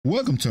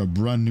Welcome to a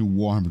brand new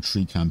Warhammer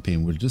 3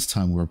 campaign where this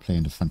time we're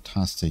playing the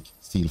fantastic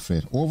Steel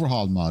Freight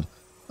Overhaul mod.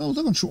 I was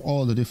looking through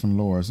all the different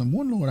lores, and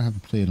one lore I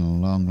haven't played in a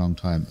long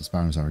time is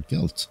Balthasar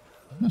Gelt.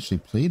 I haven't actually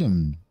played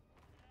him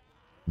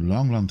in a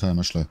long time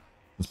actually.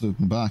 Just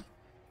looking back.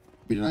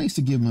 It'd be nice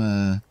to give him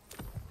a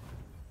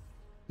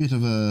bit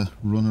of a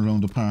run around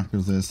the park,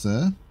 as they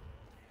say.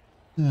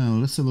 Now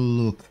let's have a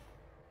look.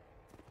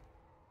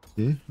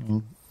 Okay,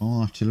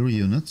 all artillery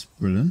units,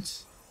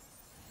 brilliant.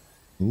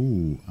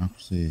 Oh,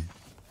 accuracy.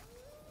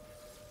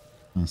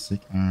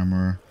 Classic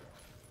armor.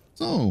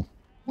 So,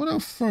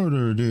 without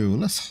further ado,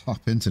 let's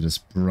hop into this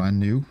brand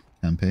new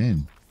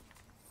campaign.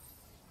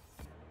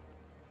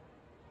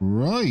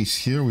 Right,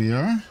 here we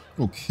are.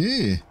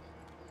 Okay.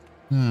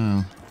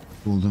 Now,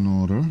 Golden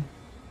Order.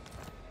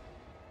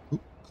 Oh,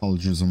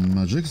 Colleges of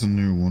Magic is a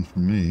new one for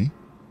me.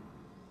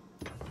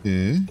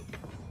 Okay.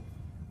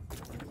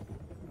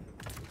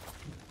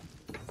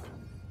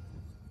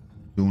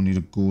 Don't need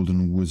a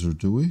Golden Wizard,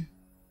 do we?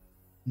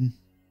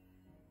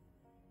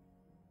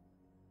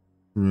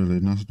 Really,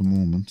 not at the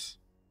moment.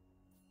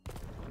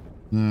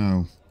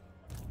 Now,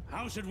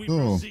 how should we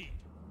proceed?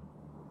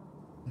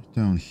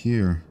 Down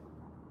here.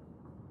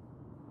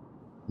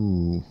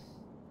 Ooh.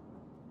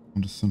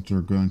 On the center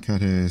of Grand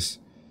Cate's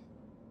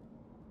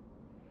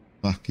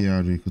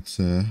backyard, you could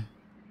say.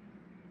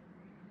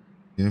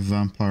 Yeah,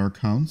 vampire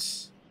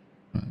counts.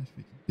 Right,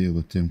 we can deal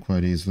with them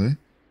quite easily.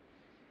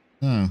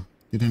 Now,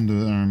 get into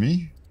the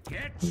army.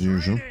 As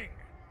usual.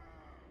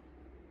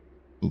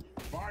 Ooh.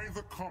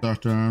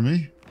 Start the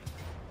army.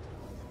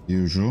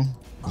 Usual.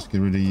 Let's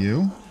get rid of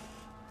you.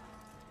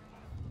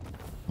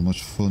 How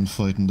much fun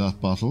fighting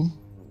that battle.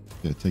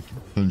 Okay, take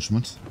your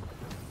punishment.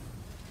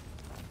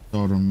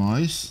 Southern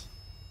mice.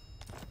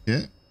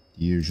 Okay,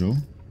 the usual.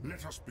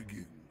 Let us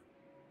begin.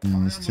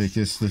 And let's take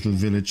this little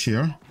village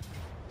here.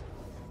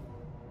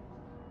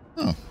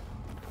 Oh.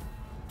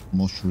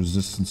 Much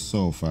resistance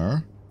so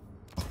far.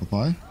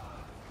 Occupy.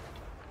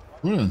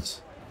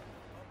 Brilliant.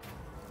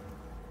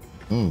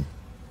 Oh.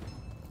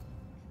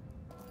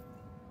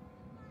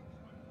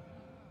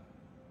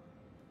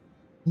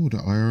 Oh, the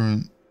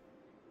Iron...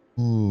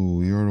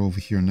 Oh, you're over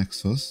here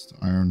next to us.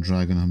 The Iron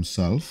Dragon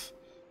himself.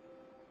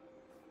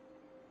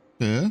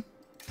 Okay.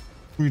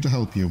 Free to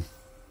help you.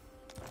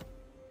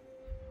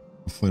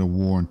 We'll fight a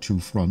war on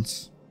two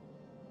fronts.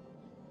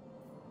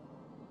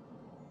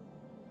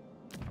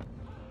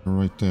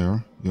 Right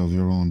there. You have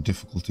your own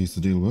difficulties to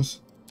deal with.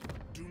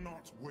 Do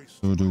not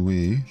waste. So do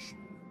we.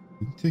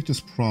 We can take this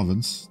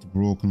province, the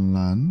Broken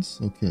Lands.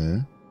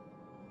 Okay.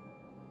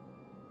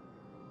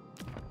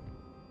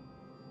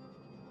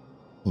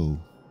 Oh,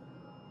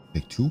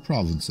 take two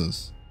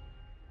provinces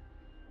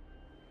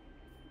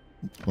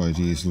quite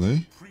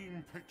easily.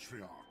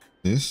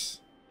 This.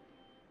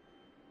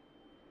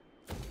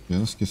 Yeah,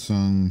 let's get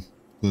some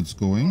goods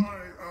going.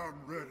 I am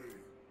ready.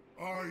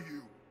 Are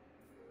you?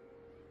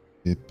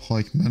 Okay,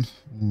 pikemen.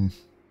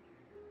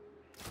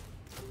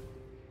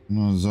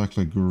 Not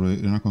exactly great.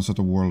 You're not going to set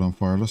the world on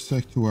fire. Let's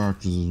take two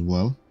archers as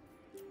well.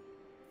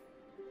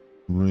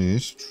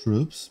 Great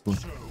troops,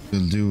 but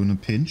they'll do in a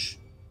pinch.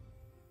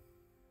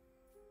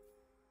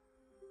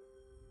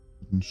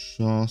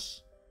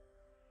 Shots.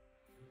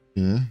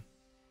 Yeah.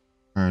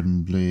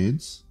 Hardened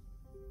blades.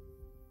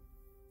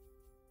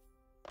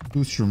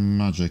 Boost your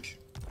magic.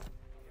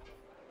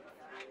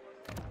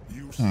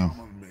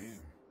 Oh.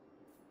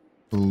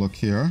 Good luck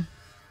here.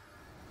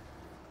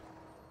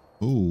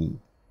 Oh.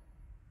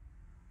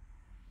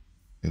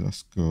 Okay,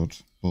 that's good.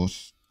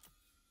 But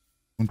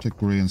I'm gonna take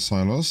Grey and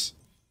Silos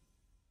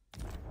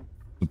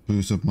to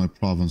boost up my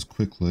province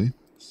quickly,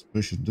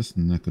 especially in this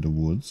neck of the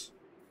woods.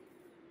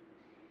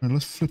 Alright,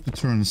 let's flip the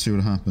turn and see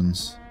what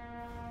happens.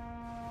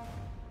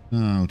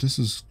 Now, this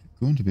is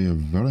going to be a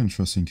very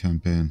interesting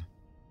campaign.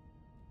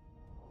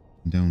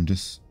 Down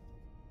this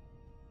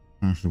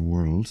part of the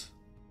world.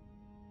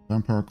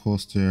 Vampire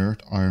Coast there,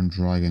 the Iron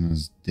Dragon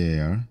is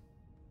there.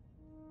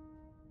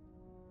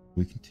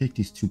 We can take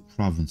these two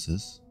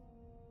provinces.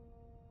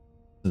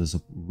 Set us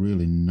up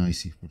really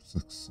nicely for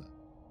success.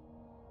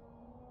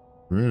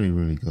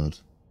 Really good.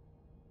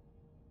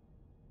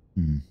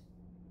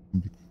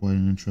 It'll be quite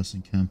an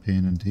interesting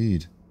campaign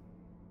indeed.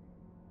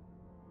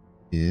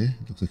 Yeah,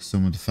 it looks like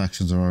some of the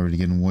factions are already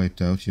getting wiped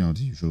out, you know,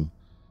 the usual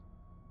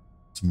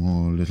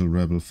small little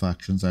rebel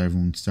factions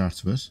everyone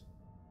starts with.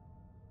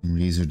 Some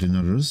easier than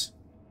others.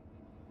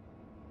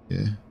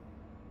 Yeah.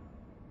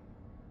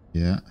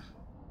 Yeah.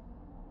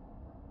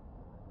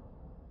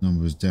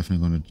 Number is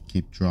definitely going to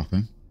keep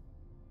dropping.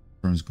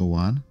 Turns go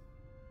on.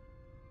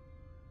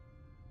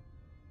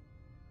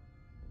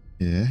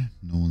 Yeah,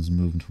 no one's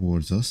moving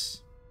towards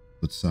us.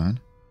 Good sign.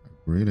 A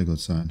really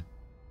good sign.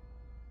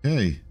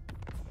 Okay.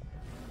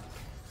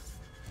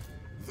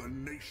 The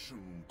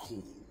nation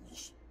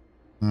calls.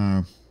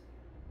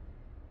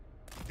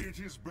 It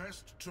is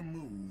best to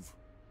move.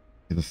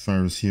 Okay, the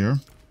fire is here.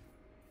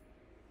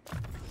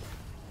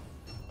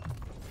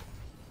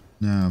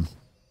 Now.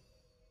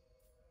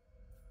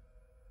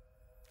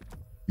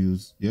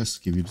 Use, yes,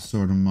 give you the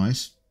sword and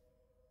mice.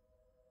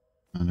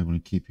 And I'm going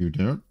to keep you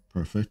there.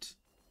 Perfect.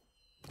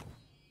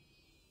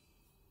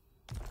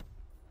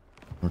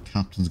 Our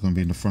captain's going to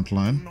be in the front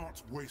line.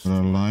 With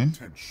our line.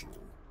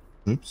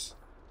 Oops.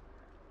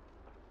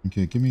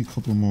 Okay, give me a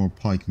couple more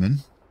pikemen.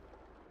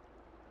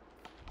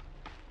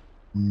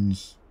 And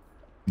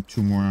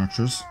 2 more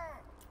archers.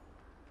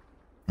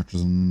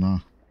 Archers are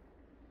not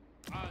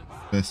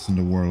best in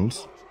the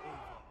world.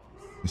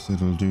 I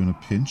said I'll do in a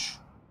pinch.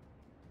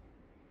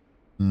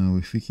 Now,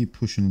 if we keep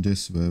pushing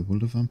this way, will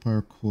the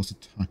vampire coast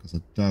attack us?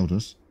 I doubt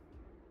it.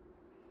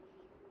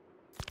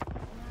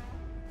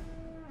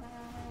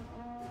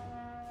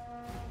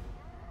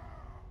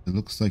 It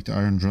looks like the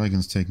Iron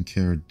Dragon's taking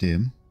care of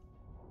them.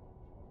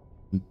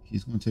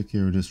 He's going to take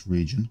care of this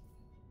region.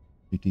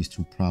 Take these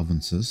 2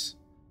 provinces.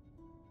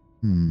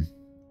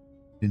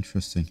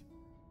 Interesting.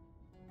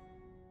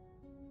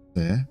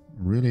 There.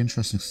 Really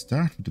interesting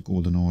start with the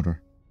Golden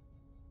Order.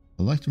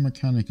 I like the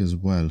mechanic as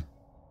well.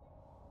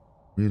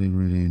 Really,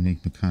 really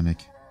unique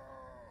mechanic.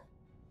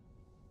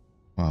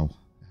 Wow.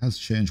 It has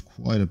changed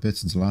quite a bit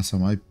since the last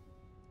time I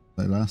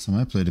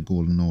played the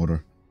Golden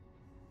Order.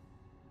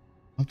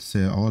 I have to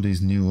say, all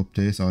these new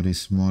updates, all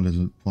these small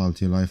little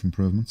quality of life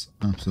improvements,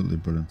 absolutely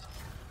brilliant.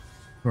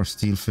 Our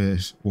Steel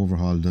Fate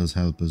overhaul does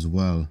help as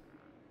well.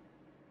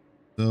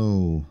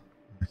 So,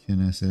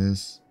 Arcane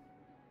SS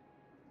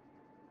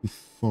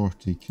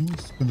 240. Can we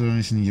spend it on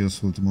anything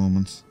useful at the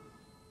moment?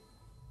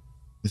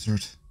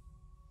 Wizard.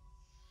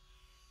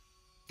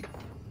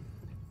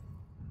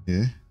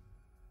 Okay.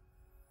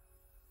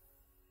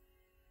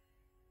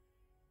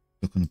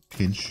 Stuck on a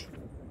pinch.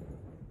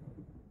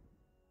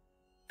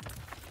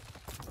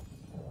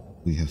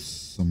 We have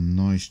some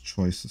nice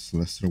choices.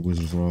 Celestial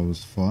Wizards are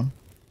always fun.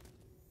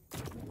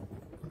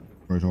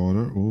 Right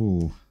Order.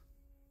 Oh.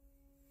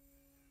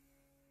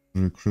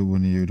 Recruit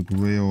one of you. The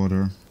Grey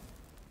Order.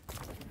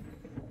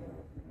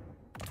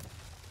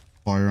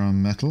 Fire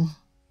on Metal.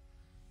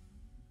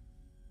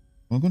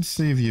 I'm going to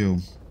save you.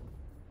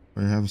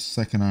 I have a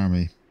second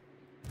army.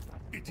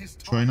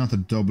 Try not to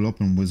double up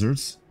on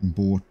wizards in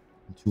both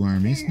 2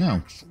 armies.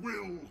 Now.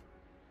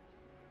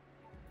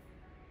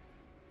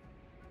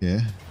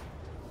 Yeah.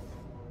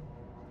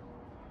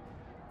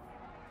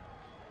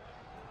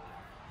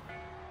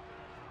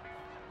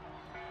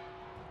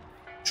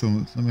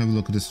 Let me have a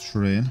look at this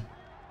terrain.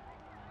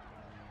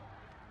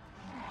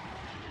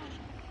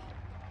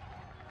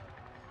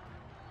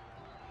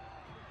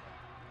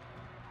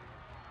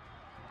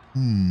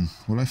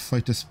 Will I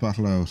fight this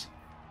battle out?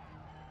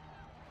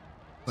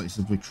 Sites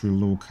of victory,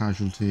 low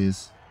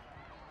casualties.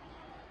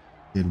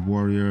 Dead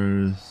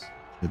warriors.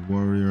 Dead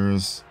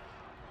warriors.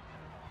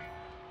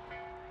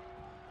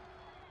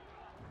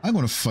 I'm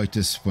going to fight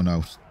this one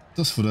out.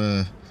 Just for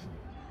the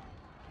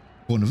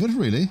fun of it,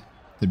 really,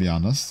 to be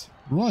honest.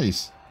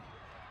 Right.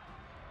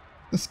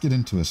 Let's get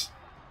into it.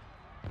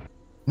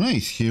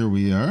 Right, here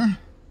we are.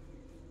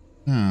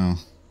 Now,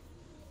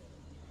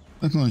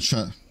 I'm going to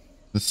try.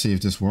 Let's see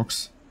if this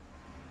works.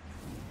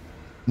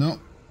 No,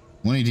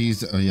 one of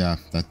these. Oh yeah,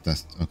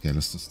 that's okay.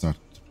 Let's just start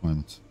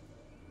deployment.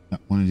 Yeah,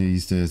 one of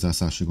these days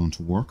that's actually going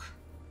to work.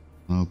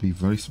 I'll be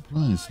very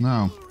surprised.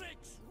 Now,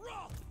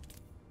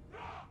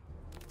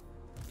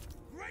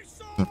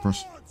 that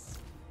person.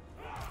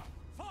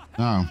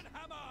 Now,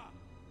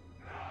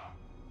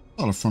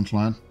 not a front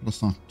line.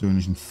 Let's not do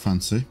anything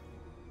fancy.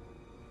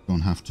 Don't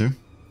have to.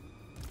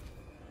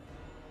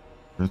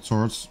 Red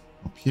swords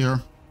up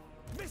here.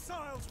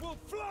 Missiles will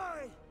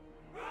fly.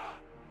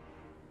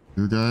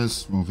 You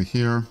guys over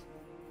here.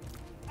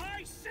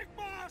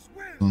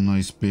 A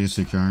nice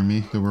basic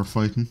army that we're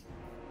fighting.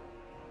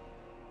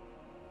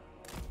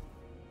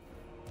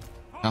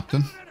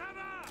 Captain.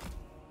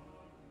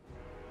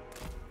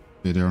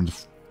 Stay there on the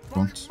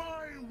front.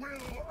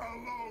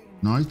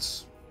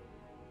 Knights.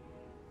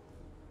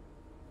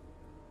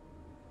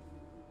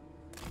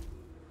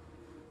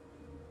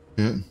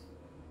 Okay.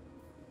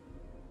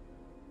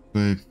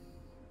 Okay.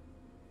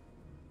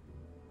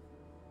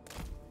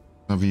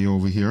 Have you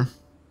over here?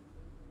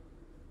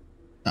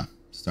 Yeah,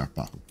 start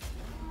battle.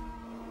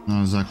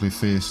 Not exactly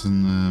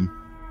facing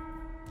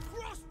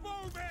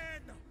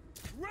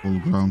full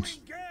ground.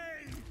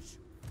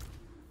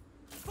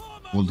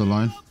 Hold the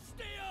line.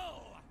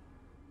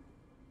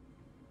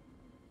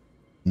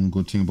 One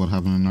good thing about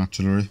having an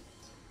artillery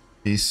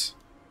piece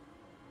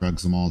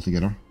drags them all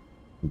together.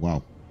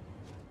 Wow.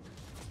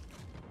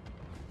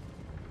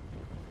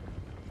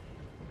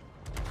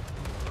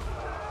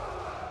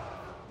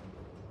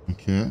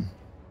 Okay.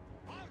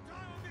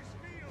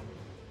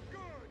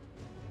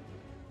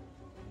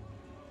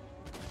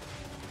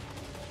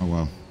 Oh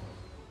wow.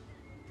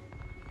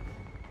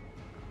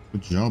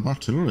 Good job,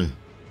 artillery.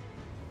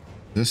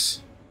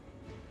 This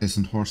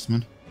isn't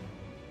horsemen.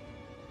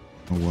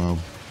 Oh wow.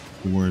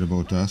 Be worried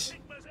about that.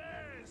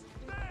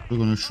 We're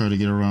gonna try to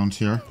get around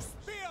here.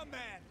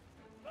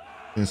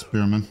 Okay,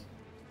 spearmen.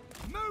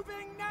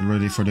 Get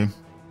ready for them.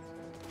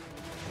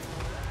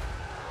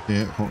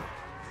 Okay,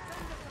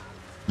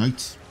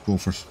 knights, go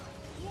for it.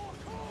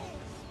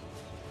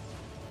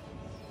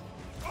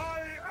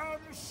 I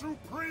am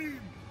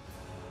supreme.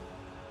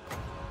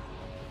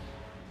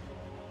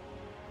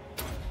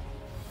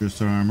 Here's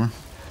their armor.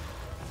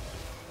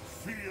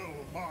 Feel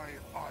my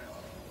ire.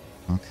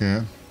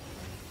 Okay.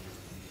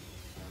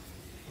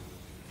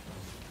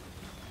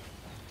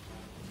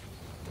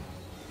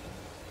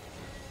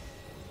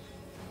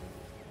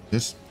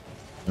 This.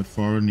 Get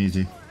forward and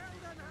easy.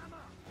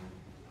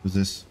 Who's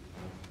this?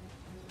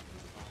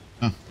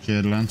 Ah,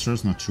 Jade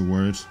Lancers, not too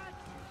worried.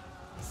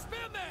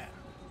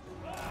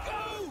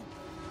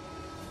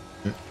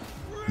 Okay.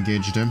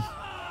 Engage them.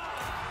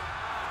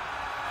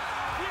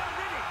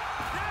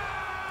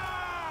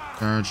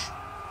 Charge.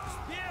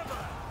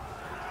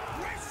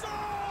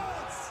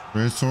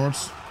 Great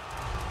swords.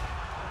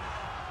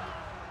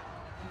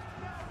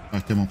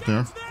 Back them up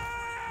there.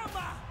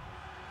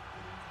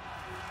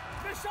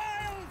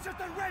 Missiles at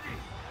the ready.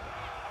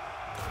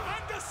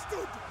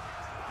 Understood.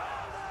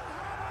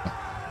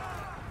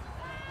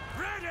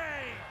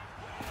 Ready.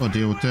 I'll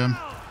deal with them.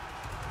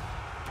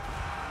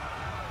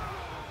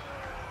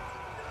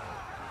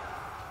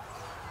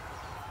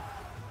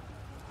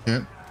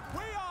 Okay.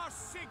 We are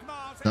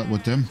Sigmar's That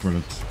with them.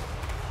 Brilliant.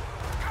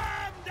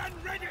 armed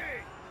and ready.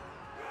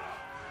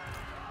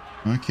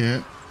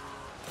 Okay.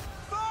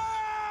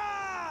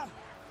 Fire!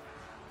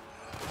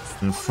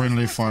 The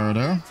friendly fire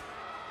there.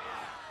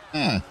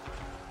 Yeah.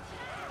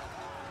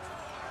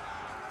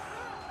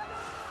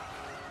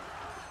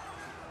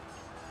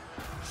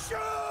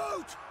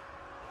 Shoot!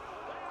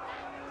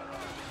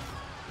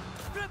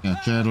 Yeah,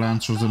 Jade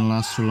Lancers didn't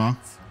last too long.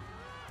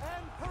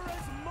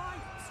 Emperor's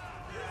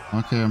might.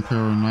 Okay,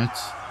 Imperial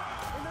Knights.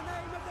 In the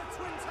name of the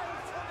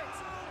twin-tailed trumpet.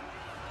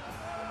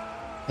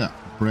 Yeah,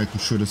 break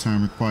and shoot this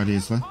army quite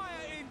easily. Fire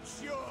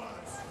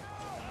ensures.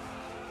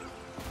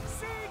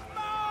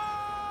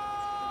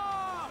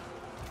 Sigmar!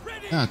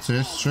 Ready. That's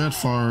it.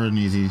 Straightforward and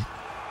easy.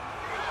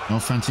 No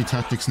fancy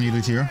tactics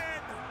needed here.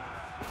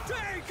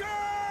 Take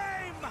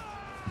aim!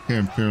 Okay,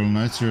 Imperial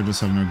Knights, you're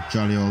just having a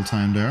jolly old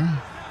time there.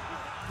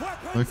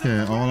 Weapons Okay,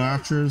 at all ready.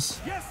 archers,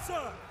 Yes,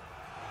 sir.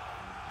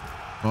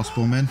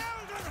 crossbowmen,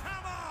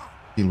 Hammer.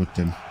 deal with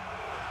them.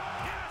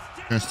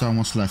 There's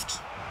almost left.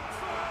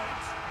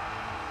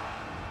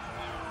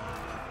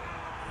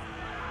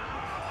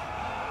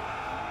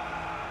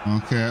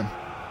 Okay,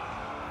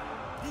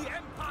 The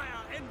Empire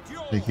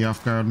endures. take the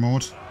off guard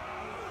mode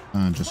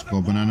and just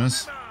go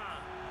bananas.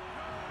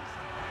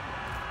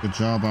 Good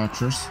job,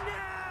 archers.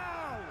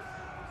 Now.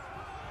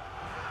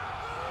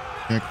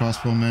 Okay,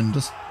 crossbowmen,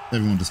 just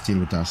everyone just deal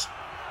with that.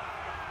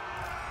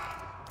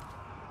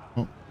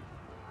 Oh,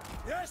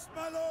 Yes,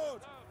 my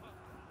lord.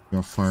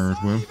 you're fired,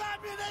 Will. Save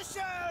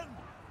ammunition.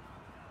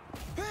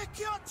 Pick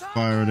your targets.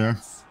 Fire there.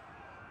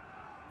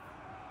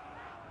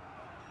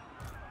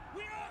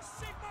 We are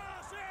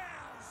Sigmar's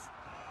heirs.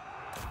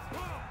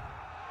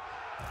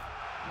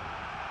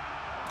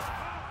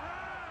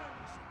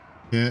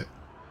 Okay,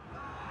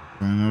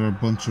 try another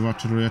bunch of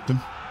artillery at them.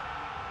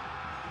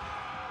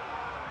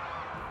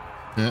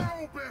 Okay,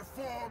 Go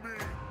before me.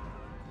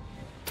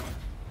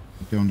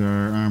 put down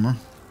their armor.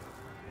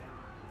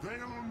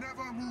 They'll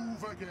never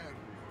move again.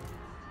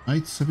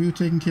 Knights, have you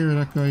taken care of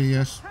that guy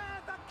yet?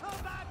 Prepare the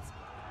combat.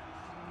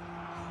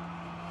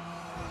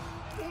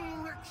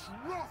 Ulrich's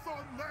wrath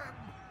on them.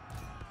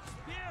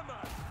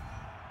 Spearman.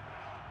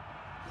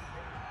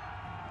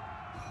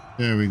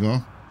 There we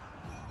go.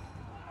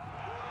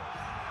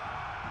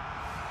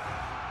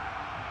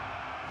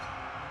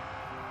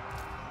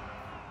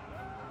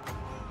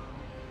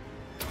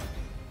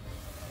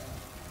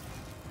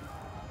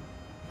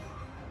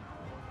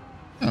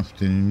 Oh,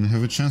 didn't even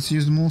have a chance to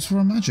use the most for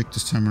our magic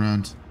this time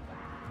around.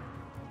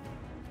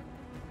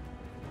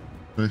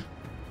 Okay.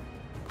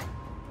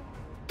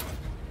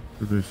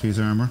 Remove his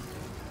armor.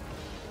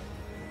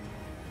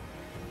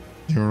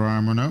 Your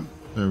armor now.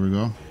 There we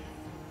go.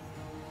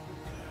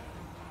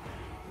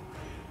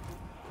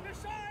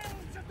 Missiles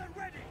at the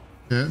ready.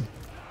 Okay.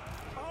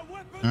 Our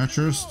weapons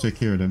Archers, at take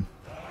care of them.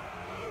 yours.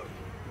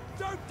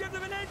 Don't give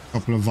them an inch.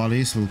 Couple of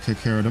volleys, we'll take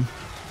care of them.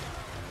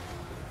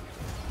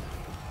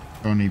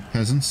 Only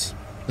peasants.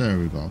 There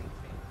we go.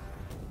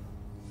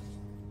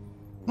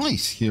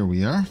 Nice, here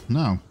we are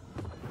now.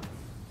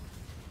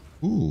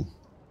 Ooh,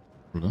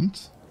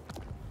 brilliant.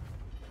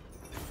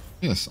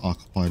 Yes,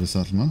 occupy the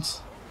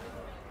settlements.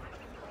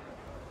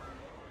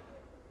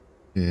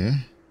 Yeah.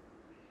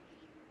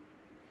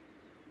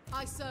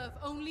 I serve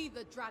only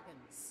the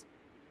dragons.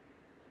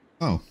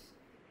 Oh,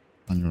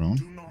 on your own.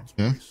 Do not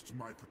Okay. waste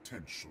my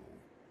potential.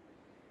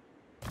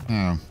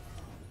 Now.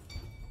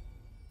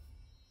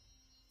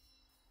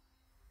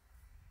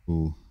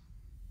 Ooh.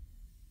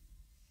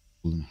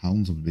 Golden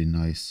Hounds would be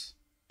nice.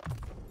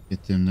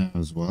 Get them there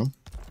as well.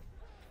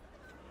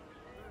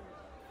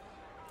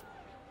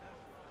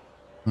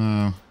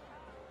 Now.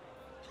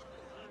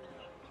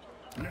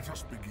 Let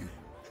us begin.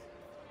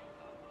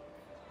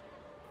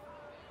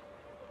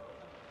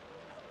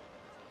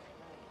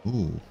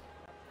 Ooh.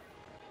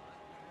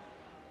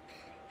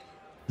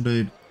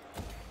 Indeed.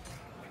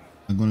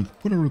 I'm going to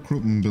put a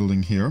recruitment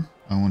building here.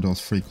 I want those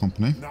free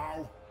company.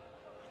 Now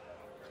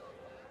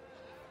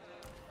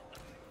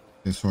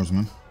Okay,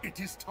 swordsman. it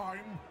is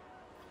time.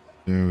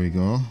 There we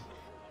go.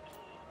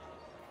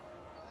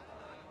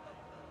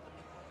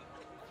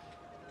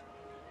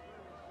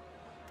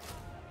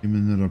 Give me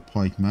another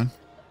pikeman.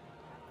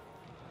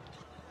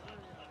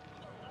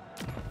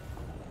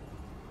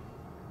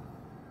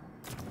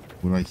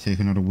 Would I take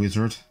another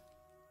wizard?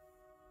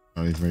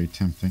 That is very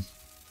tempting.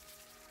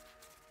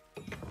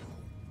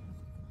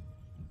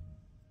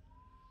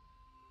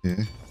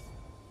 Okay.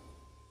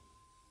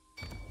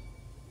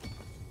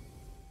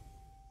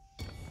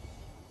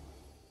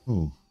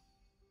 Oh.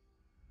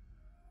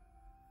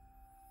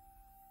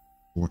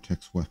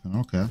 Vortex weapon,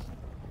 okay.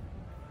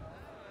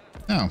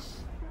 Now,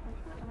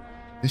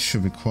 this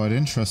should be quite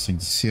interesting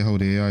to see how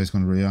the AI is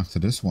going to react to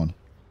this one.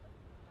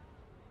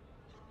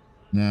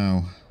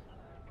 Now,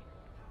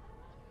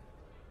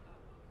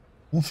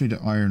 hopefully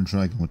the Iron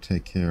Dragon will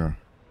take care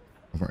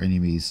of our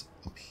enemies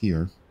up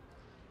here.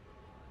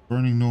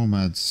 Burning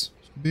Nomads.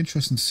 It's going to be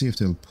interesting to see if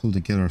they'll pull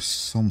together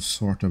some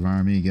sort of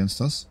army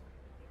against us.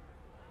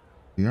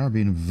 We are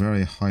being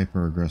very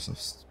hyper aggressive,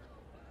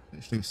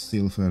 especially with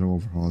Steelfed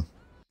overhaul.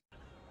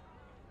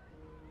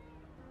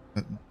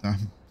 That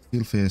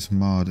Steelface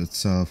mod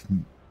itself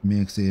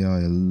makes the AI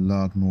a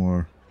lot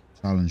more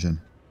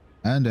challenging,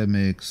 and it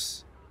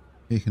makes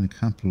taking the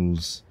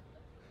capitals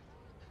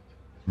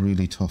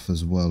really tough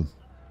as well.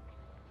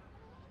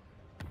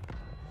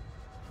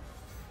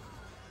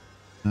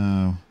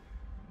 Now,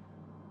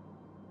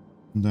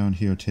 I'm down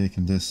here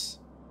taking this.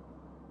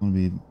 It's going to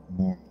be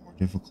more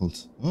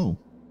difficult. Oh,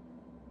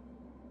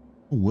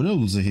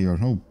 Widows are here.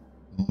 Oh,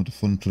 the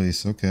fun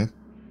place. Okay.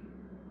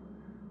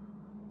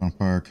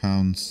 Vampire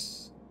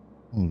counts.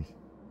 Oh.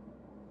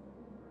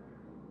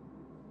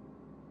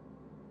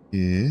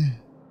 Yeah.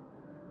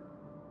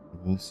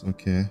 Rebels,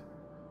 okay.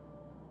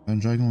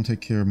 And Dragon will take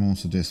care of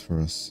most of this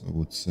for us, I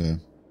would say.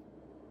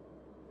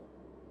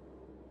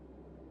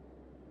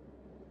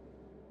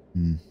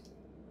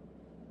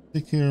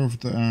 Take care of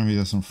the army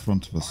that's in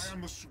front of us. I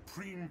am the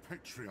Supreme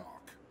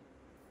Patriarch.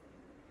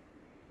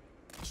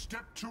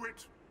 Step to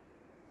it.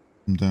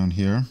 I'm down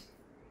here.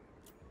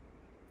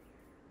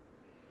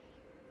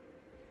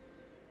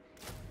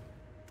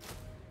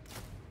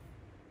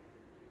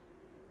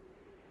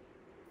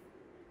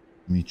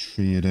 Me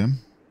 3 of them.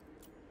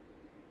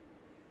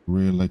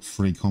 Real like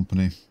free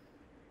company.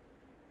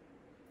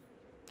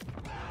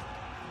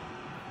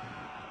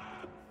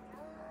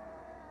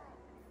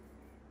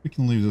 We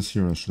can leave this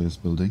here actually, this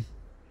building.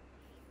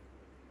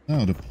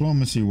 Now,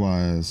 diplomacy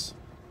wise.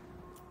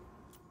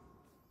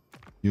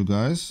 You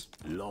guys?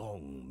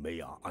 Long may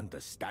our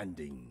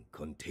understanding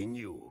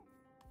continue.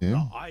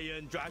 Yeah. The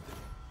Iron Dragon.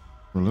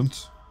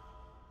 Brilliant.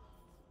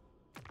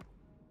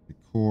 The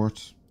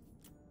court.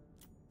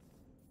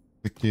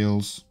 Quick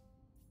deals.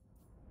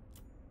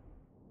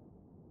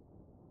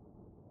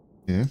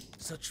 Yeah.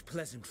 Such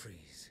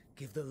pleasantries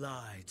give the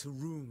lie to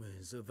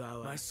rumors of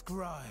our... My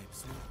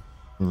scribes.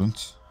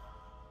 Brilliant.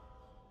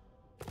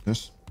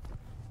 Yes.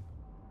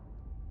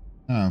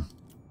 Ah.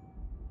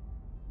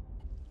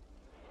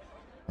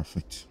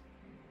 Perfect.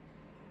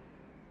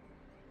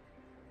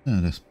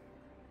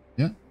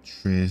 Yeah,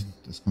 trade.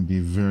 That's going to be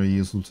very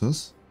useful to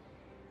us.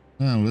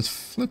 Now let's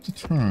flip the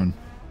turn.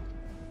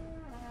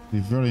 It'll be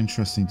very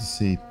interesting to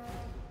see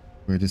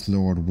where this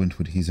lord went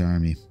with his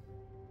army.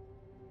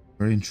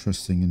 Very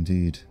interesting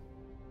indeed.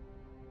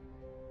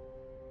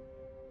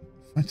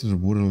 The fact that the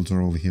Woodles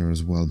are over here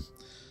as well.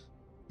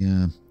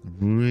 Yeah,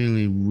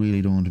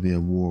 really don't want to be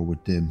at war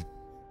with them.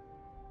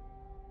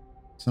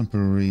 Simple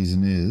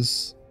reason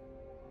is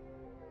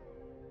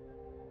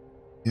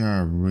they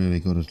are really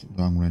good at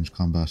long range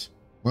combat.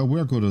 Well,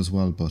 we're good as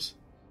well, but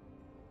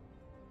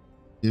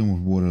dealing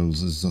with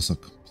Woodles is just a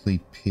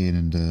complete pain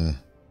in the...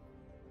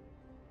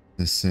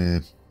 It's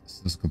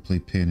just a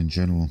complete pain in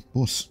general.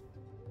 But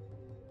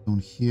down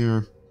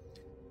here,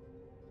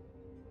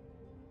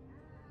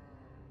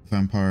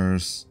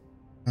 vampires,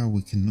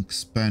 we can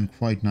expand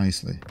quite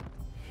nicely.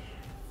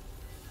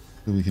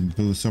 So we can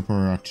boost up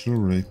our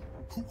artillery.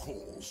 Who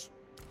calls?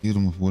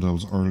 Dealing with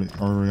Woodles early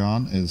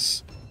on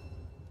is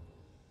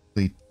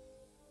complete.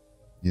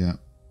 Yeah,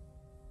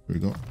 there we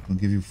go. I'll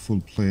give you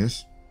full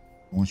plate.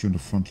 I want you in the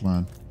front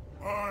line.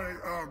 I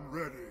am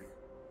ready.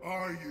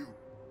 Are you?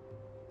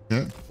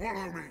 Yeah.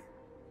 Follow me.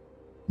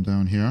 I'm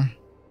down here.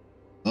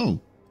 Oh,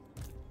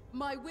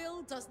 My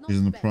will does not he's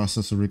in the bend.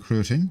 process of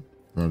recruiting.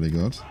 Very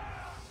good.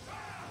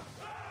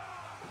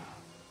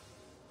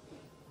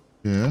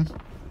 Yeah.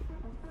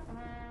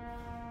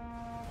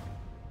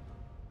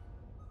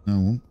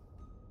 Now,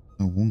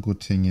 one good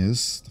thing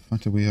is the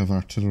fact that we have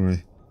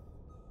artillery.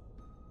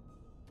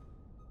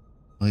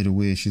 Either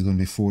way, she's going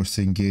to be forced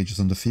to engage us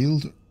on the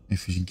field.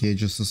 If she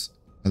engages us,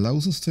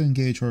 allows us to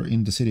engage her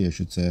in the city, I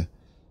should say,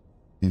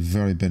 be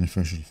very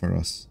beneficial for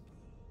us.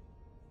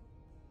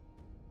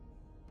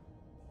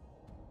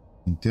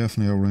 And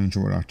definitely outrange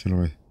our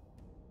artillery.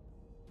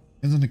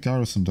 Depends on the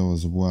garrison though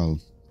as well.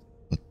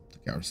 But the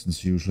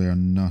garrisons usually are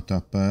not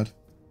that bad.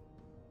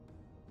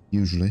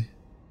 Usually.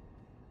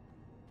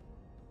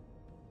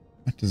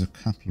 That is a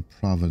Capu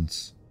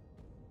province.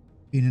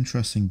 Be an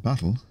interesting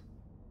battle.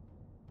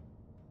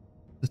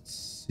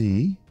 Let's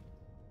see.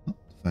 Oh,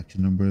 the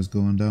faction number is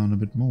going down a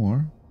bit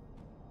more.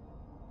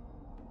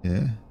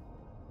 Yeah.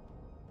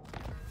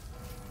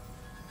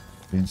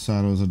 Green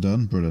silos are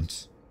done.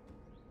 Brilliant.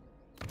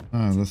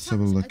 Ah, let's have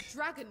a look. A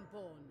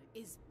dragonborn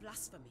is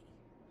blasphemy.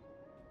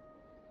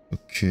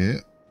 Okay.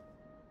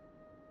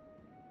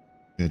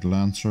 Good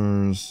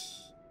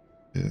lancers.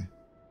 Okay.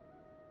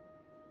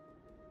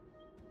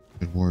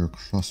 Good warrior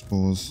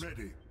crossbows.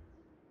 Ready.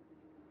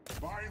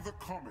 By the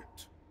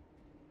comet.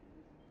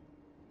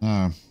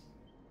 Ah.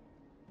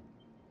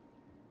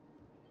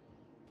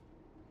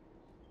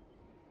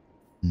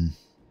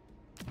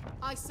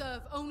 I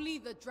serve only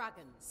the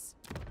dragons.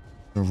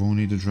 Serve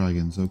only the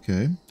dragons,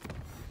 okay.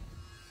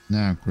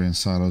 Now grain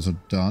silos are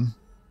done.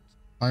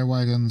 High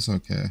wagons,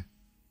 okay.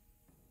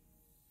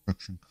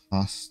 Production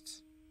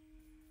costs.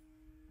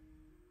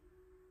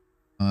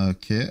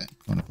 Okay,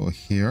 gonna go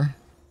here.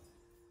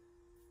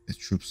 Get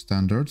troop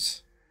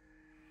standards.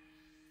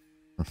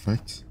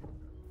 Perfect.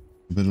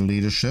 A bit of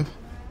leadership.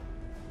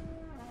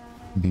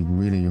 Would be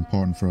really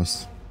important for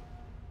us.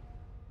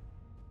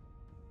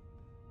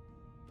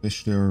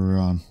 Especially earlier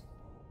on.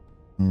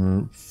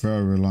 We're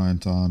very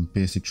reliant on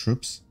basic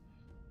troops.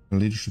 The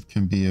leadership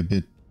can be a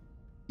bit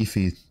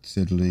iffy, to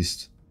say the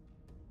least.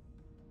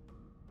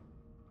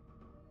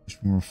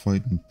 Especially when we're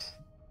fighting,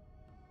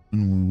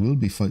 and we will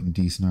be fighting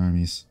decent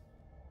armies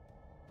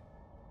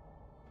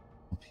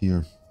up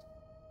here.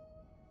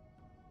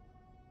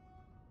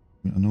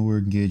 I know we're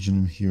engaging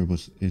them here,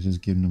 but it is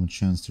giving them a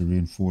chance to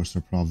reinforce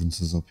their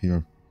provinces up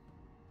here.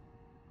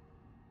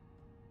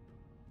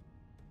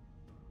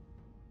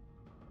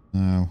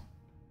 Now,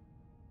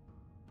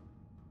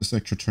 this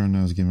extra turn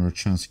now is giving her a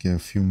chance to get a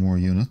few more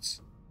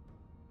units.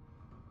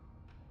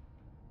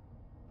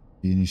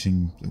 Be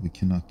anything that we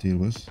cannot deal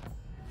with.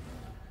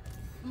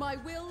 My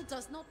will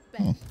does not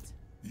bend.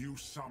 You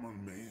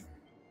summon me.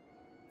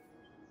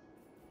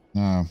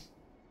 Now,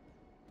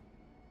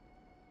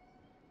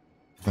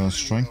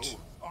 strength.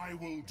 I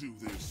will do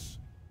this.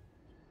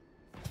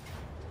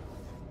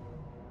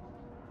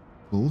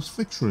 Ghost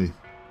victory.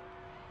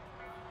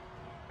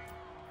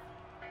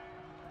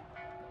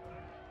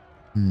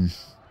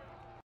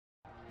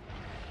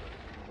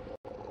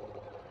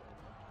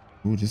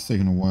 Oh, this is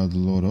taking a while to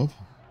load up.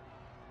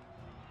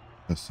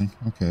 Interesting.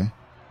 Okay.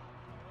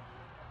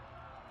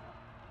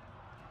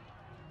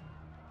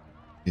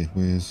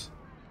 Gateways.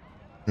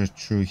 Straight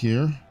through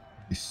here.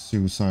 Be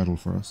suicidal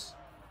for us.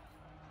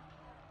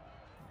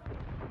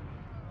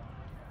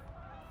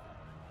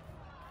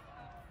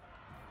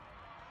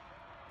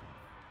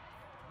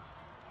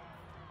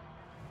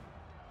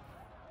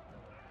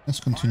 Let's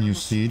continue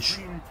siege.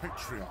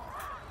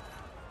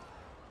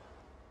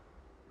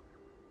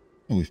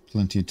 Oh, we've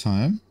plenty of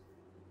time.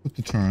 Quick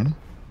the turn.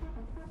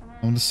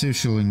 I want to see if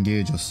she'll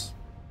engage us.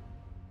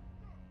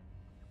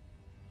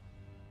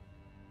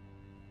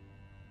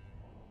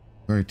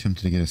 Very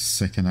tempted to get a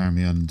second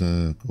army on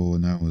the go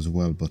now as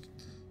well, but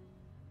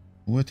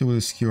we'll wait till we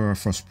secure our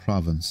first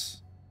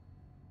province.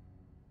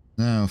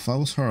 Now, if I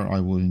was her, I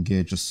would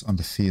engage us on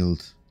the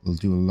field. It'll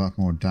do a lot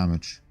more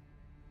damage.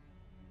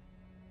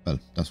 Well,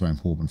 that's what I'm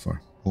hoping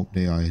for. Hope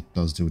the AI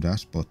does do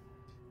that, but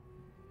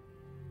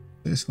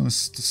it's going to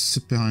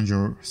sit behind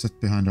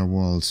our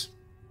walls.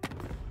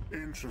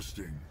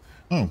 Interesting.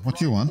 Oh, what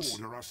do you want?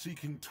 Order are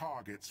seeking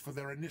targets for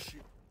their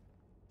initiative.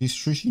 Peace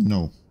treaty?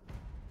 No.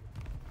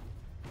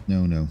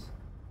 No, no.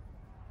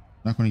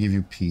 Not going to give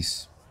you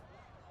peace.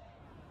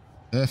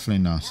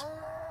 Definitely not.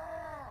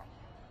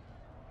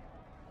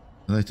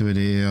 I like the way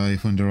the AI,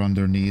 when they're on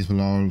their knees, will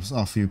always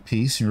offer you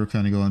peace, and you're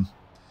kind of going,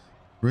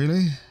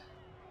 really?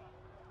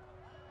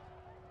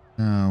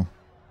 Now,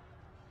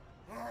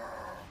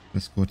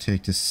 let's go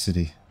take this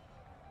city.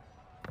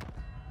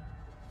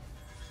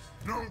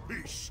 No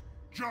peace,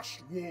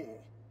 just war.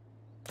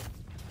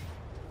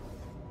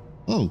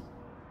 Oh.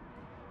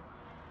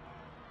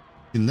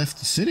 He left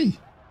the city.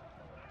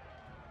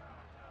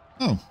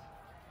 Oh.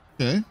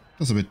 Okay.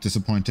 That's a bit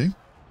disappointing.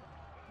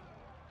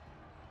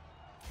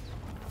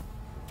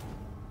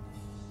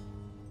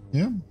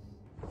 Yeah.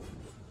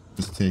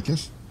 Just take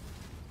it.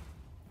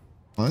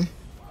 Why?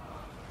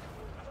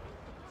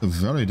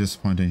 Very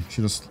disappointing.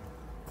 She just...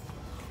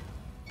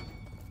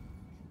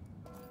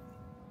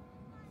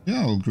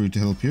 Yeah, I'll agree to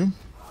help you.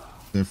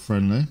 They're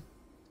friendly.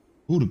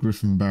 Oh, the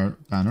Griffin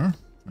banner.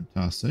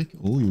 Fantastic.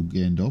 Oh, you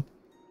gained up.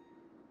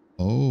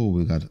 Oh,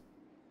 we got...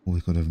 Oh,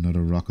 we could have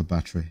another rocket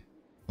battery.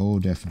 Oh,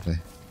 definitely.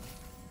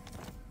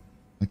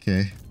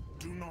 Okay.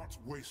 Do not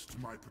waste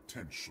my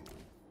potential.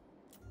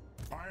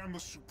 I am the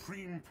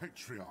Supreme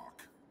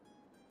Patriarch.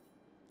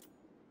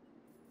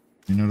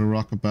 Another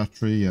rocket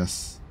battery,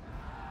 yes.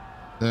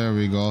 There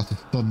we go. The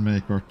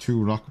Sunmaker,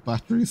 2 rocket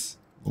batteries.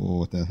 Oh,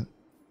 what the...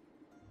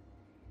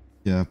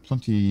 Yeah,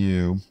 plenty of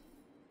you.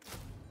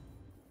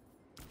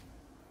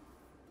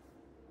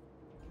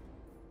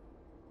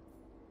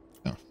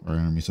 Yeah, our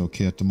enemy's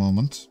okay at the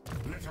moment.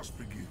 Let us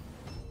begin.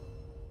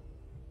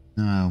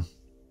 Now,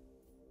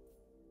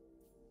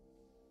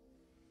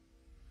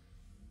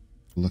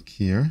 look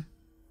here.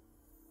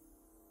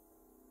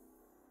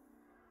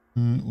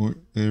 Or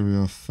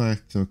area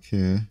effect,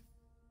 okay.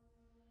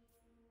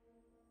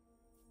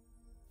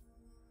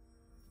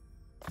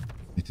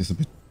 Make this a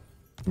bit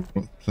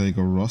Plague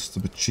of Rust, a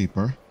bit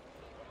cheaper.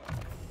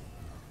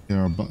 Get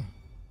our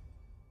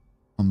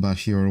combat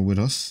hero with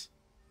us.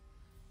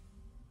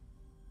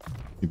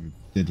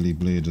 Deadly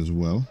Blade as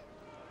well.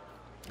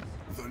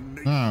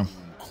 Ah.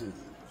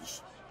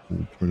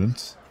 Oh,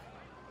 brilliant.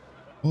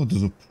 Oh,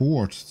 there's a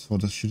port, so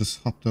that she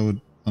just hopped out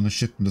on a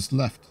ship and just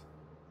left.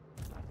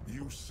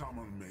 You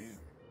summon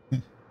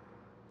me.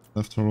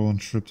 Left her own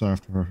trips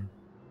after her.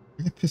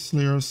 I get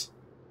pistoliers.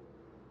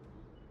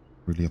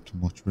 Really up to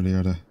much, really,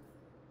 are they?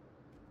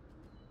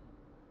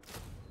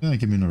 Yeah,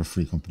 give me another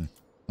free company.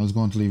 I was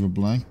going to leave it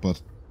blank,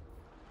 but...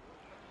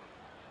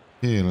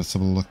 Okay, let's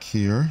have a look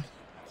here.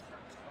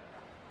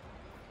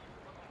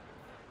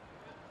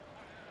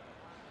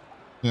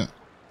 Yeah.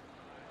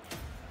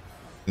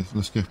 Okay,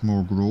 let's get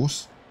more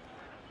gross.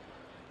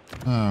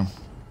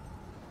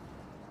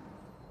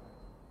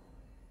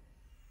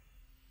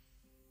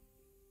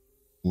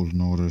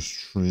 Golden Orders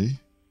 3.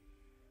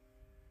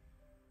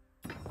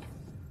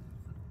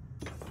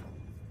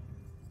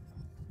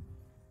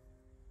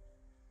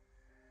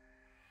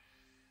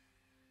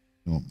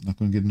 No, I'm not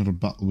going to get another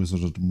battle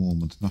wizard at the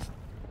moment. No.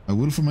 I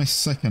will for my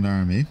second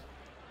army.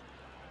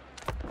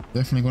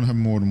 Definitely going to have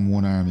more than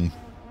one army.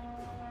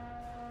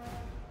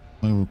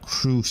 I'm going to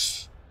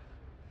recruit,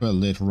 well,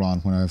 later on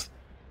when I have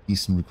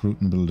decent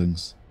recruitment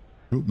buildings,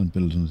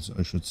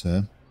 I should say.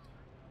 I'm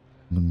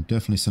going to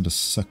definitely send a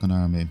second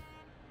army.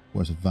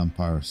 Where's the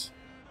vampires?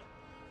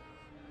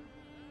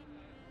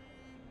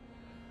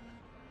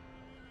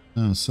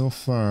 And so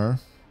far,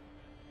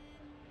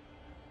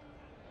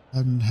 I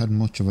haven't had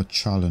much of a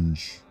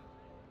challenge.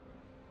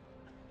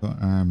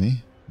 Got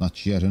army,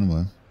 not yet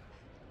anyway.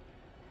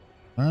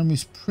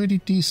 Army's pretty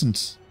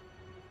decent.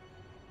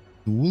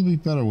 It will be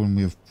better when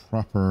we have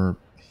proper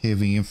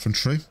heavy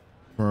infantry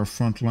for our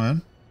front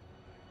line.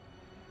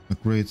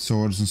 With great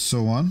swords and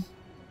so on.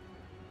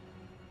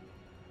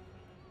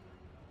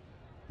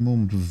 At the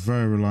moment we're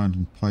very reliant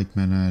on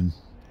pikemen and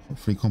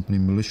free company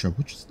militia,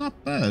 which is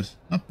not bad.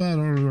 Not bad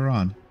earlier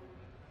on.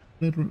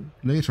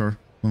 Later,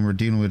 when we're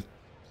dealing with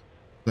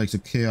like the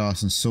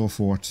chaos and so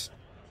forth,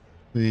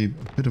 be a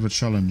bit of a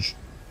challenge.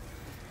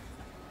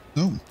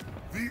 Oh.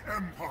 The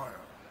Empire.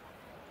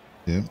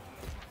 Yeah.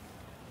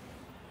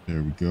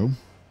 There we go.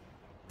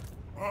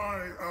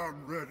 I am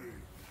ready.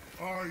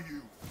 Are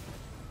you?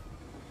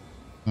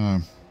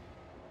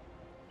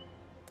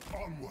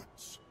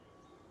 Onwards.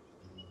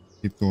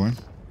 Keep going.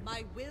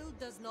 My will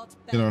does not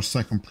Get bend. our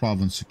second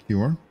province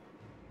secure.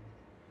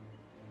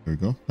 There we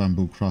go.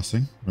 Bamboo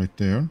crossing right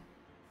there.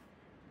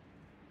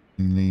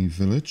 Lee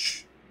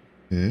village.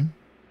 Okay.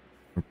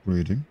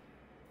 Upgrading.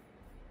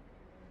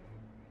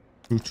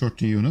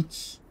 230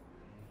 units.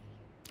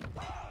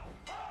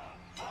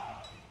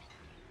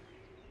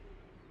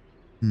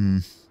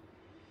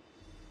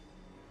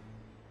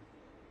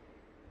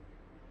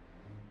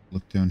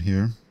 Look down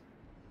here.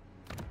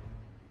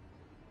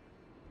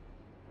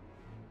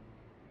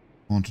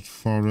 Haunted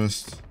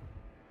forest.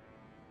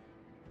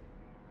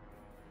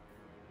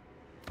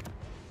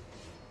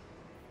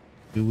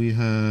 Do we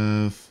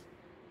have...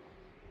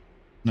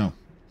 No.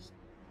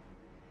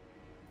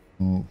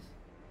 No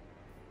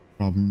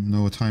problem.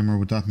 No timer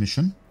with that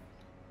mission.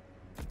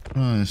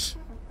 Right.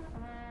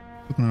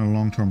 Looking at our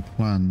long-term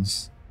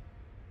plans.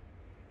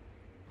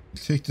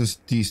 We'll take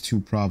these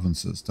two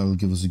provinces. That will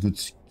give us a good,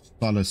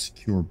 solid,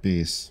 secure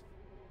base.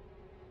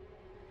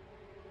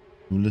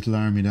 A little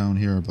army down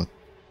here, but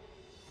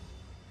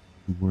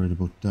I'm worried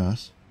about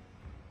that.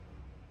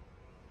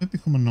 Might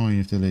become annoying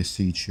if they lay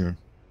siege here.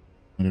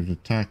 Might have to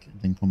attack,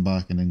 then come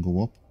back, and then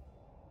go up.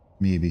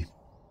 Maybe.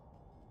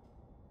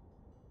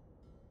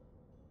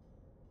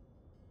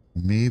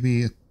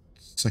 Maybe a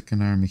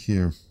second army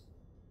here.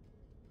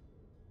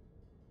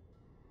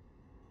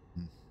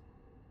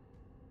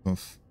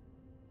 Tough.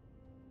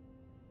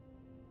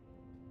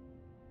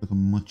 Look at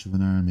much of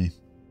an army.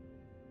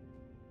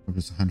 Or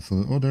just a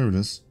handful. Oh, there it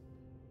is.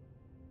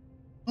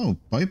 Oh,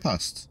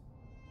 bypassed.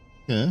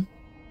 Okay.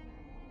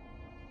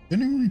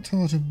 Genuinely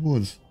thought it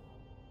would.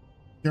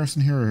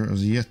 Garrison here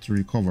has yet to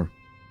recover.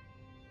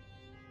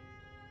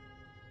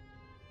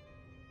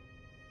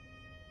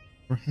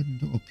 We're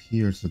heading up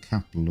here to the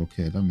capital.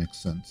 Okay, that makes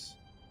sense.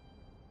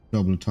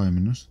 Double time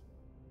in it.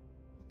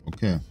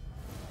 Okay.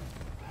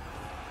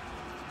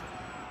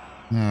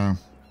 Now,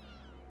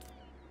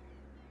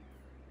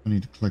 I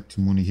need to collect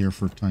some money here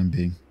for the time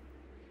being.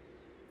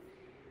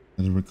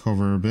 It'll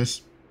recover a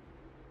bit.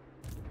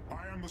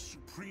 I am the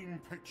Supreme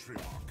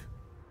Patriarch.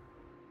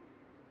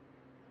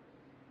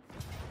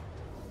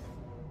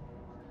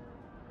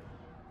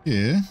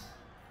 Yeah.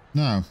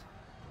 Now.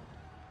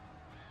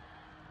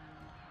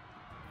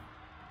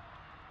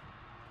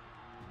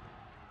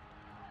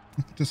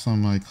 I'll put this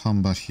on my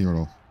combat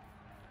hero.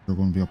 They're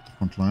going to be up the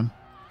front line.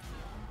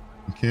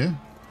 Okay.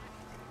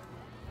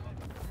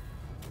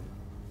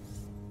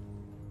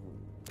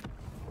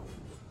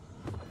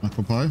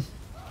 Occupy.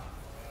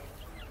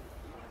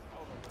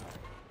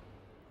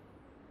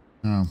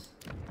 Now.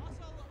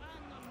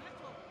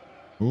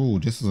 Oh,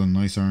 this is a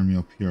nice army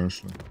up here,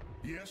 actually.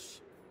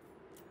 Yes.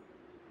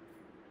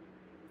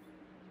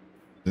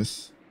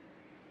 This.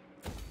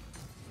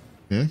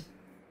 Okay.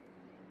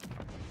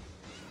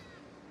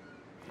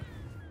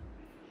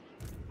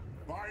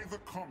 By the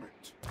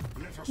comet,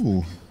 let us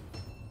Ooh.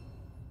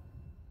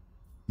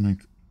 Make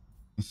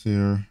this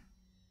here.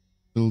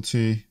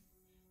 Ability.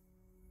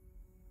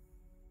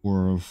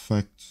 Or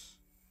effect.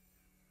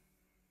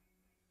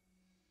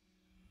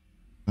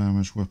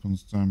 Damage,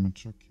 weapons,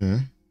 damage.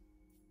 Okay.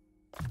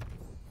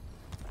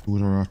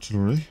 With our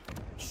artillery.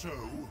 So,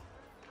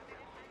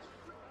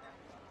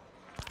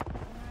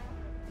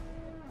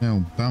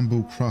 now,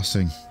 Bamboo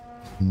Crossing.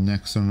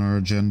 Next on our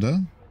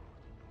agenda.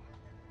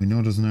 We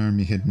know there's an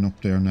army heading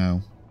up there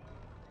now.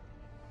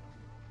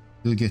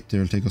 We'll get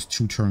there. It'll take us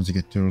 2 turns to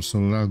get there, so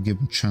that'll give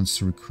them a chance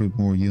to recruit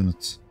more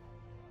units.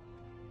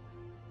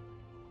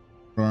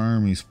 Our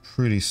army's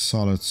pretty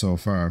solid so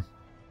far.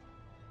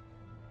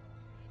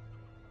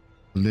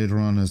 But later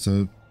on, as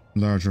the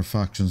larger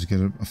factions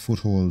get a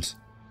foothold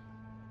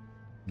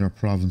in their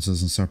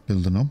provinces and start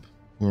building up,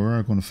 we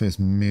are going to face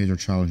major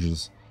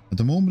challenges. At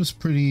the moment, it's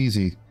pretty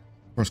easy.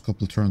 First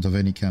couple of turns of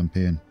any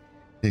campaign,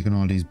 taking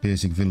all these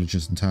basic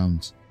villages and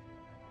towns.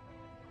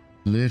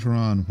 Later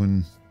on,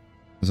 when,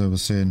 as I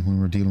was saying,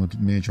 when we're dealing with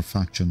major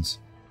factions,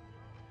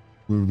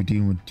 we'll be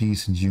dealing with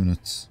decent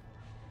units.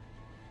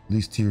 At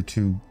least tier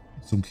 2, in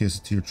some cases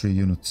tier 3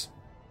 units.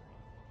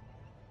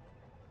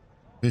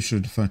 Especially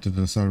the fact that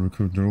they started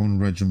recruiting their own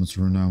regiments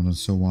of renown and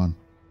so on.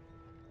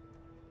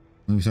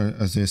 When we start,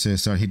 as they say,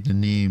 start hitting the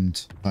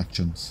named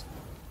factions.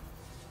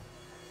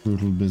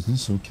 Brutal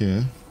business,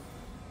 okay.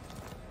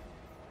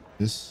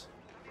 This.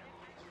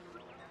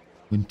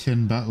 Win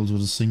 10 battles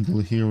with a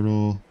single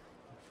hero.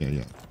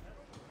 Yeah.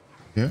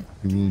 Yeah,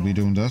 we will be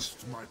doing that.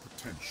 my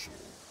potential.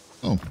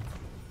 Oh.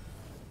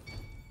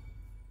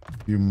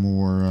 A few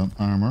more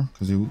armor,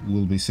 because we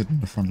will be sitting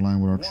in the front line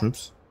with our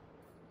troops.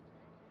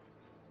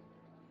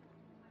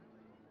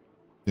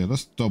 Yeah,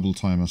 let's double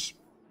time it.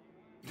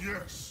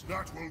 Yes,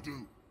 that will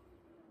do.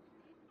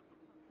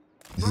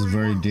 This is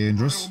very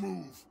dangerous. I'll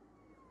move.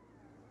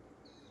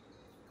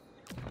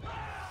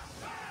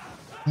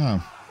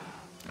 Now,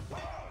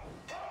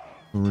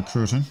 we're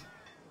recruiting.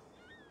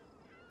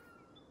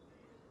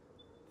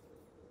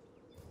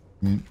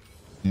 I mean,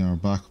 yeah, our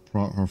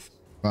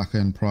back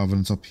end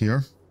province up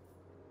here.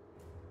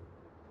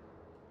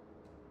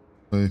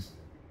 So,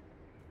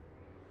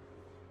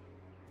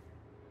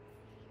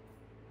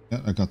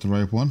 yeah, I got the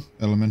right one.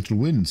 Elemental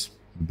winds.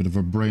 A bit of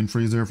a brain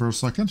freeze there for a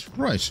second.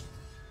 Right.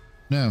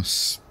 Now,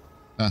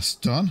 that's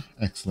done.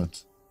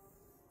 Excellent.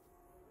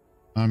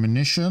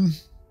 Ammunition.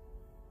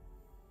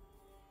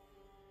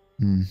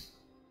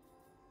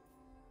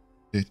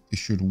 It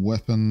issued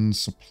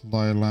weapons,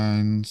 supply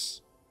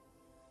lines.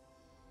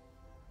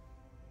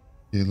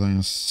 A line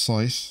of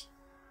sight.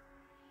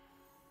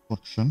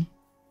 Construction.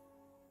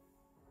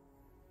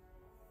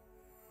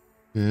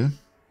 Okay.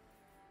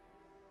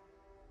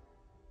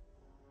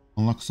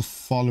 Unlocks the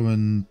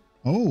following.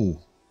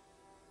 Oh!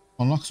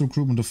 Unlocks the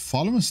recruitment of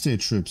following state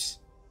troops.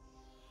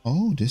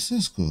 Oh, this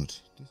is good.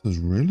 This is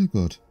really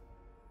good.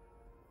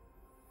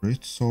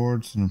 Great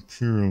swords and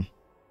imperial.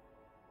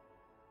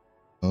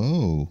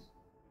 Oh.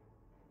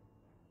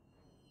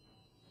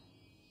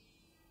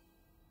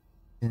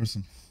 Swords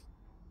and.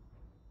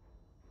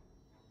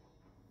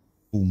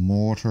 Oh,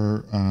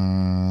 mortar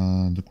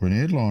and the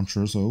grenade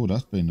launchers. Oh,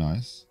 that'd be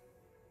nice.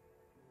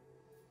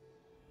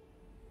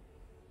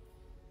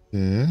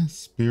 Yeah,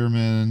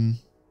 spearmen.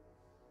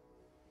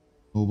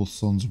 Noble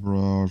sons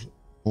abroad.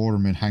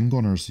 Bordermen,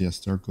 handgunners. Yes,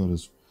 they're good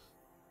as.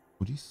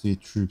 Oh, these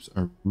state troops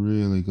are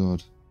really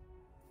good.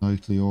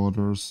 Knightly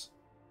orders.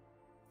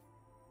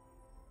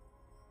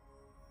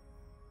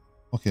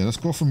 Okay, let's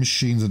go for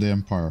machines of the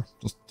Empire.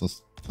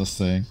 Just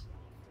saying.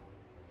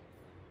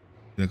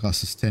 It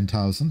costs us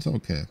 10,000.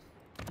 Okay.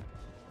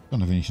 Don't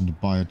have anything to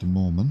buy at the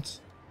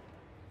moment.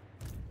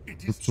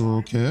 Troops are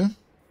okay.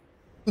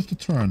 Flip the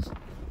turn.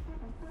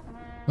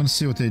 Gonna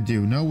see what they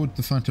do. Now with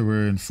the fact that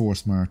we're in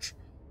forced march.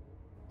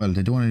 Well,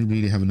 they don't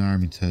really have an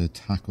army to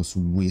attack us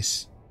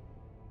with.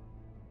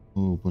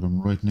 Oh, but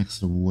I'm right next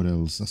to the Wood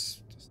Elves.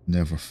 That's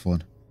never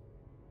fun.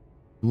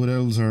 The Wood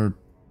Elves are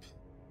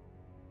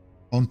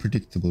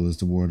unpredictable is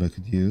the word I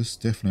could use.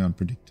 Definitely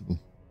unpredictable.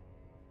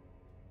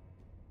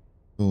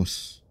 But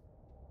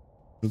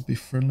should be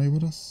friendly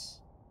with us.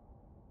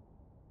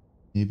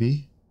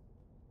 Maybe.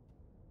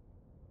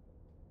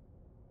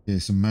 Okay,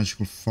 some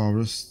magical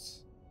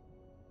forests.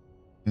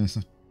 Yeah, it's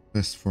not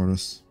best for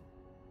us.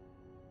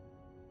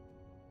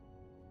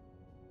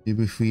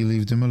 Maybe if we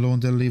leave them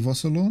alone, they'll leave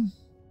us alone?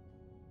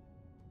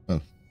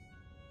 Well.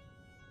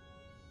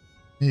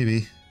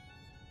 Maybe.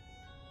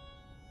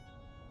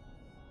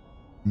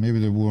 Maybe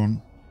they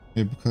won't.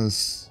 Maybe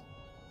because...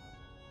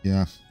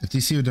 Yeah, if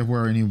they see that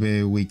we're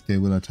anyway weak, they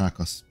will attack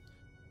us.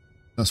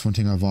 That's one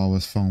thing I've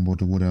always found about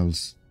the Wood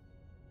Elves.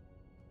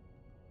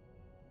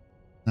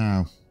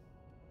 Now.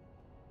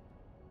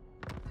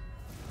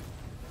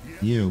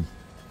 You.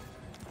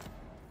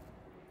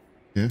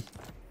 Okay.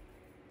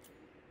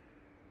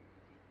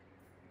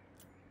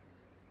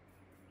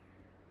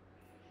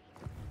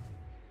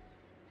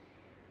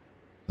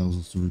 Allows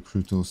us to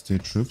recruit those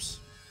state troops.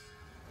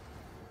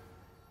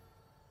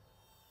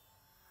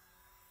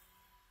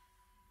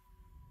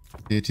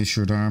 State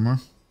issued armor.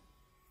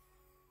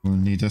 We'll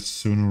need that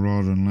sooner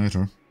rather than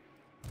later.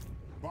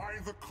 By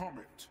the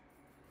comet.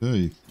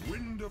 Hey.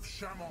 Wind of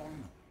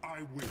Shammon,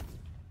 I will.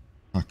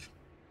 Back.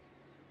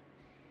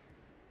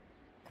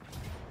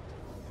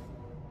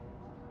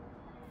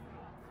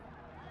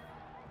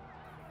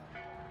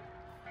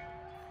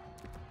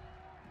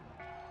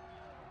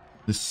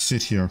 Let's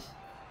sit here.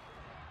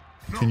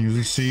 Continue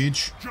the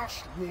siege.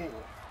 Just war.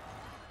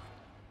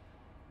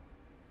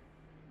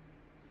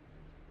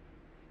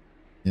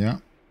 Yeah.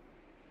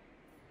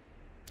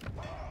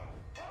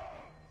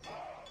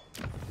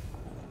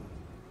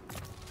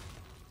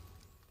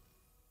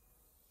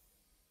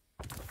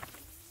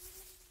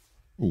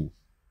 Oh.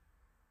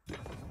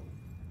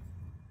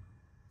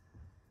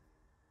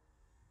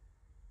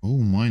 Oh,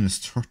 minus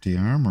 30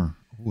 armor.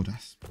 Oh,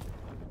 that's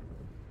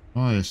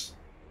nice.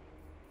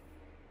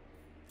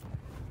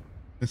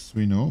 Yes,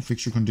 we know.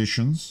 Fixture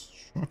conditions.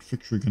 Short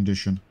fixture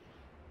condition.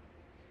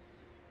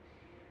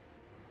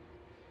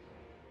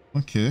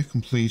 Okay,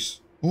 complete.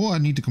 Oh, I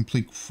need to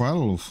complete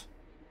 12.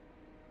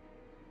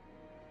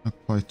 Not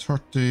by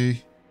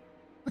 30.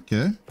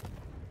 Okay.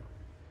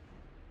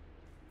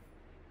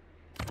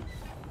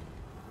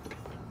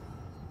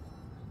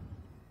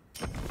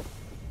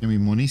 Give me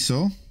money,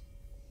 so.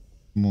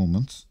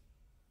 Moment.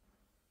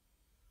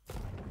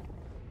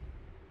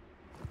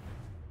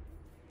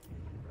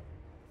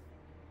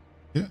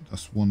 Yeah,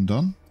 that's one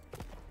done.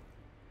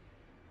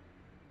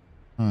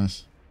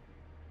 Nice.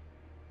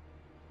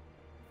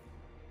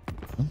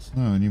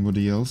 Now,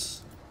 anybody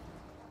else?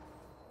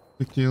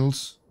 Quick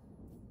deals.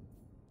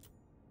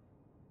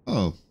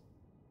 Oh.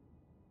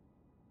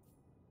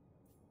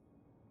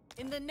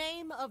 In the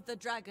name of the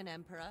Dragon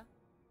Emperor,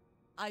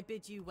 I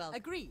bid you well.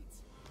 Agreed.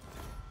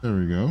 There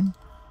we go.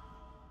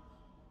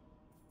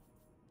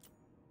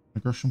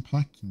 Aggression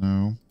pact?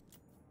 No.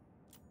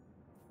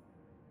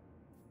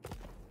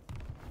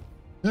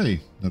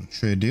 Hey, another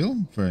trade deal.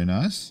 Very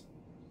nice.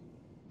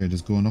 Trade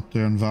is going up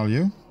there in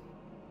value.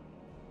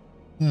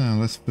 Yeah,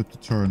 let's flip the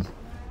turn.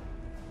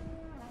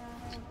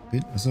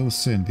 As I was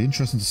saying, be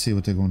interesting to see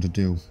what they're going to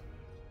do.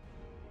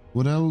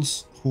 What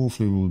else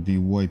hopefully will be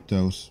wiped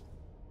out.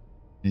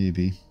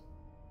 Maybe.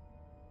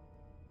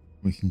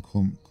 We can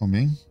come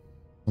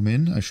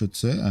in, I should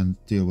say, and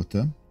deal with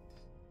them.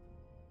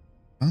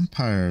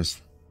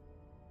 Vampires.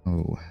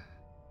 Oh.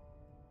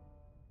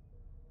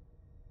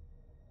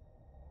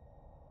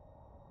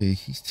 Okay,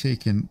 he's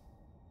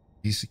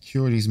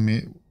secured his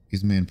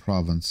main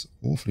province.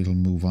 Hopefully he'll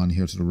move on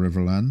here to the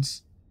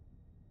Riverlands.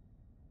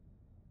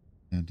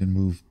 And then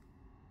move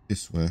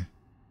this way.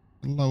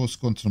 Allow us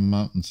going to the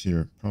mountains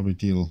here. Probably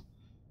deal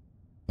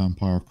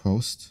Vampire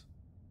Coast.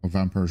 Or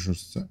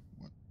Vampires,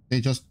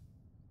 they just...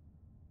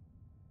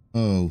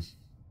 Oh.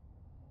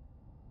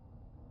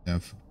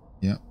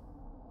 Yeah.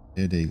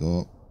 There they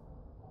go.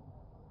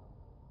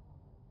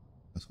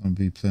 That's going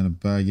to be playing a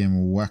bad game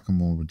of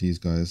whack-a-mole with these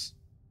guys.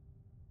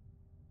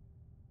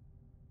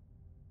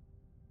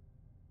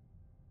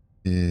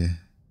 Yeah.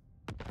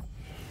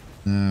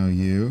 Now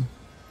you.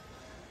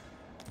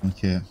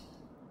 Okay.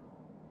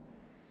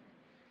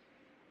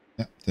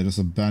 Yeah, they just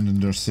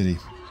abandoned their city.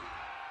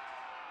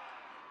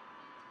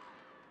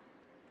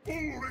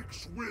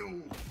 Ulrich's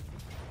will.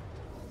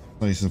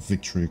 Place of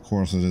victory, of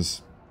course it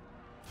is.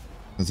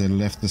 Because they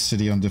left the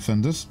city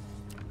undefended.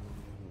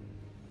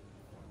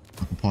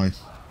 Occupy.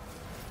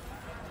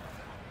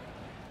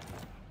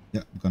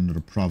 Yeah, we've got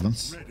another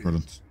province. Ready.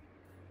 Brilliant.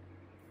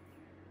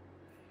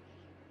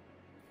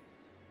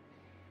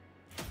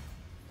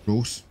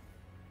 Close.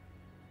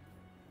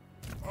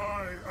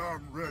 I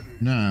am ready.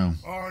 Now.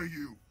 Are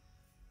you?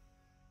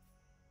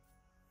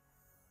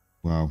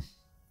 Wow.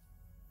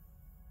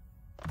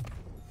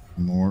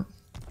 More.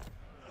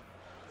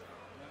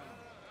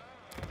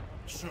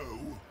 So?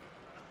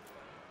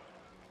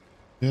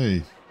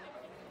 Okay.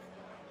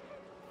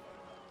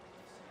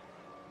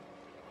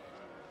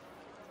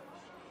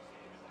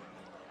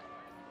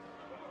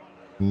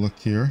 Look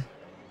here.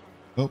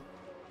 Oh.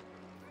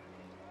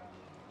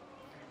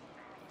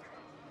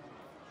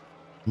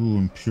 Ooh,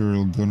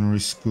 Imperial Gunnery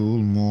School,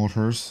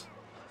 mortars.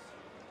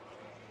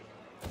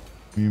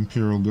 The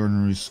Imperial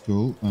Gunnery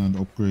School and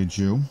upgrade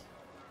you.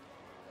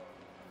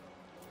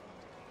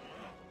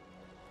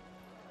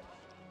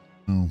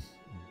 Oh,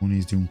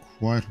 money's doing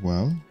quite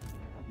well.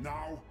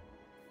 Now?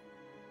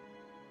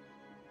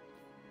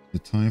 The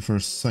time for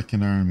a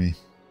second army.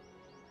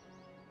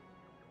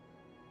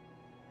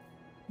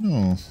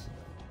 No.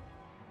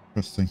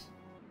 Interesting.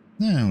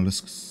 Now,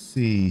 let's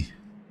see.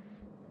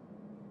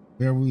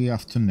 Where are we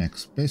after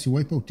next? Basically,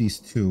 wipe out these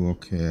two,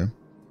 okay.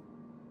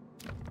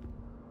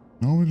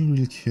 No one will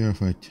really care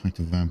if I attack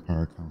the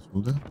Vampire Council,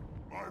 will they?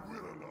 I will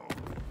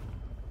alone.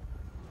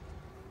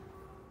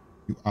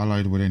 You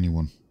allied with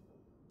anyone?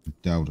 I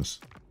doubt it.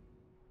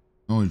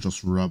 No, it's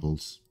just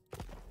rebels.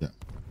 Yeah.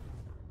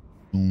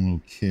 No one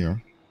will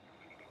care.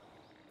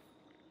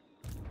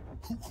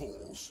 Who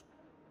calls?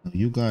 Now,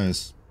 you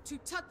guys. To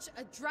touch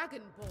a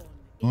dragonborn.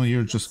 Oh,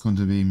 you're just going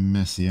to be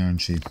messy,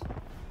 aren't you?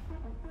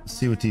 Let's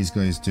see what these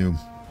guys do.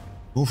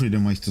 Hopefully they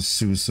might just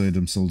suicide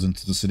themselves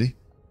into the city.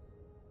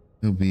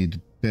 That'll be the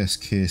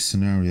best case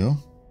scenario.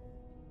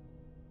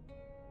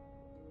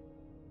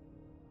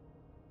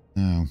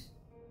 Now,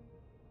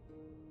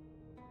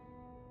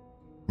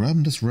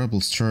 grabbing this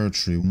rebel's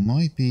territory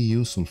might be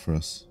useful for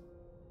us.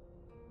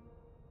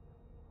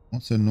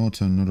 Once I know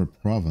to another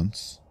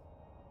province,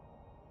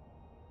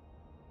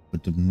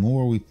 but the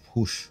more we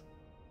push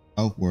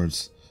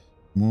outwards,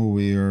 the more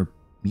we are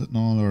letting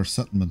all our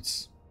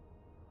settlements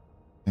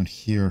down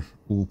here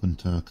open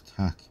to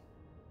attack.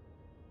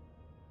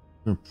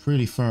 We're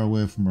pretty far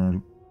away from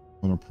our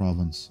other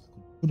province.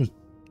 I could put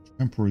a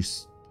temporary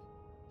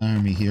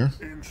army here.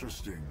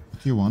 Interesting.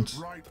 What do you want?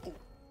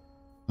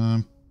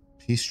 Right.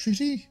 Peace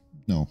treaty?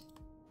 No.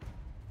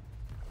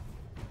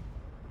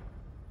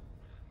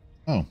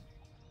 Oh.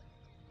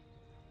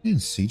 Laying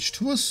siege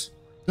to us?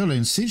 They're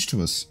laying siege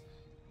to us.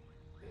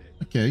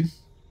 Okay.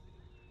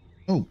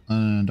 Oh,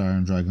 and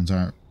Iron Dragons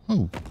are...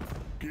 Oh.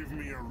 Give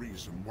me a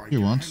reason why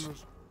You want?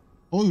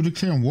 Oh, you're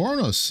declaring war on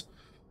us.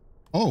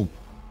 Oh.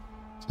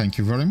 Thank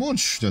you very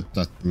much.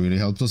 That really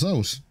helped us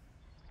out.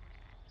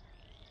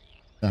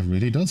 That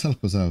really does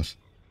help us out.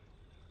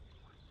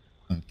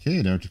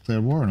 Okay, they're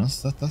declared war on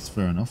us. That's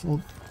fair enough.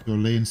 Oh, you're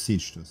laying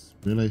siege to us.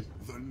 Really?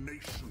 The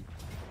nation.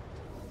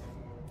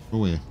 Go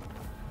away.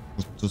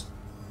 Just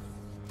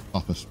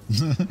stop it.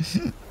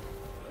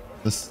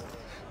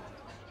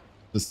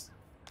 This,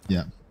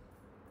 yeah.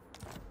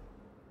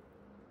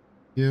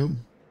 You.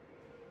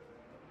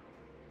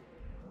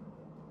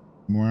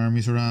 More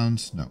armies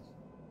around? No.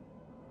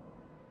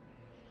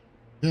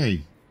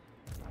 Okay.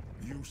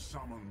 You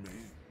summon me.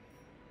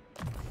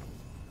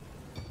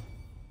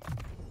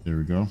 There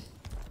we go.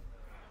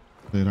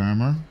 Plate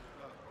armor.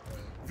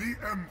 The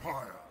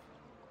Empire.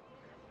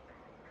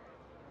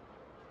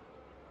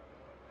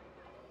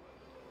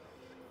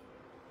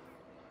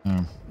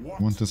 I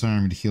want this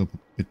army to heal up a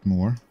bit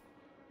more.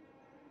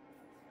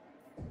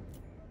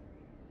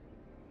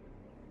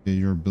 Okay,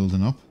 you're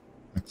building up.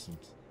 Excellent.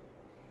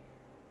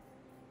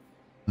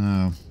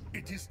 Now,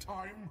 It is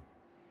time.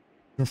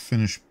 you're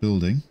finished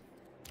building.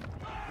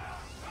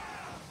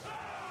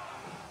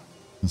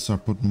 And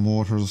start putting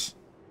mortars,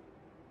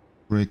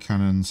 great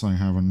cannons. I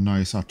have a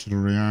nice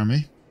artillery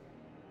army.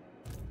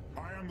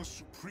 I am the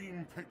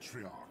Supreme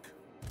Patriarch.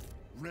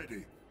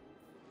 Ready.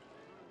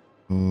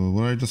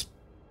 What I just...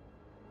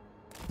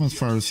 As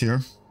far as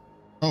here.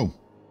 Oh,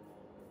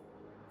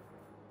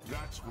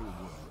 That will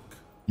work.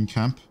 in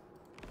camp.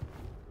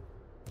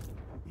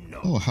 No,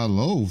 Oh,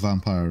 hello,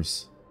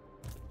 vampires.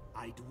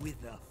 I'd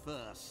wither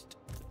first.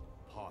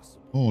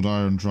 Possible. Old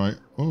Iron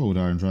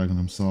Dragon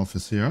himself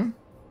is here.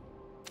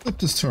 Up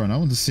this turn, I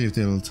want to see if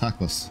they'll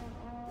attack us.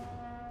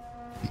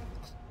 I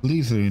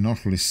believe they're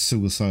not really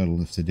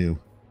suicidal if they do.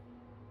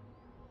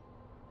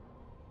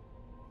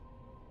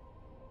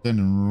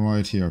 Standing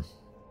right here.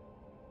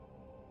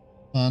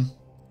 Come on.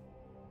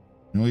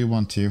 You know you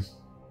want to.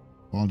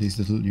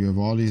 You have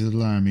all these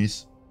little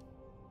armies.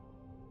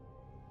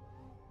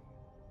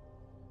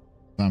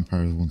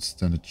 Vampires won't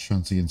stand a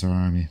chance against our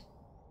army.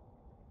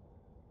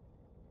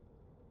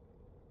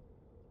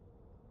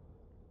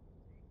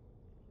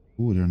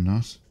 Oh, they're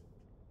not.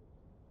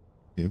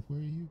 Okay, where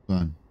are you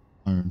gone,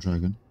 Iron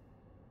Dragon?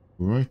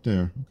 Right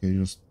there. Okay,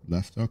 you just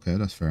left. Okay,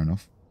 that's fair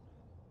enough.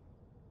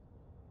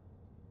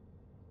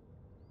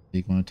 Are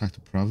you going to attack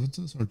the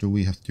provinces, or do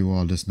we have to do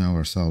all this now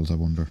ourselves, I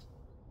wonder?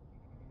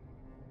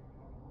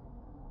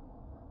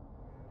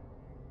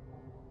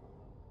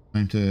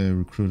 Time to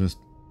recruit a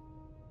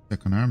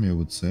second army, I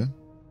would say.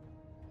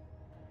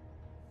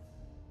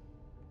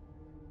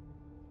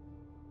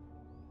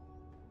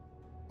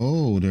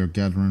 Oh, they're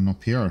gathering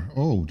up here.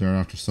 Oh, they're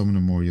after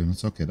summoning more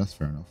units. Okay, that's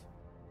fair enough.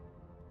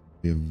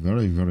 Be a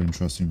very, very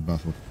interesting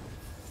battle.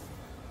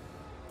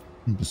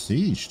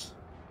 Besieged.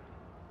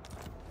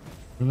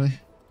 Really?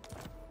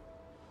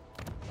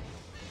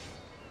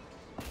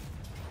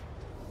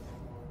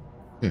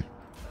 Okay.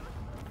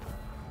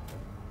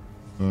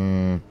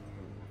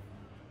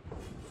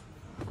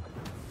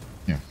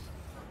 Yeah.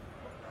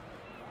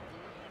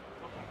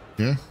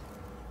 Yeah.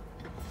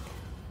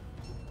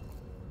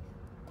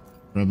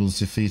 Rebels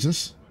defeated.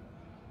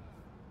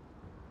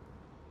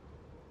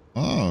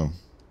 Oh.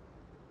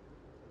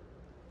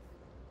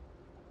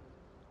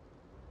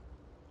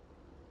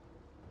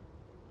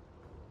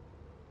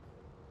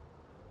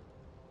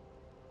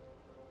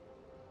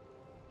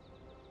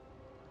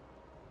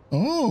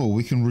 Oh,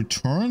 we can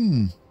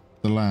return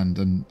the land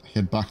and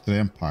head back to the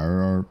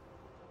Empire or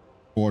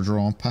forge our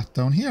own path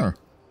down here.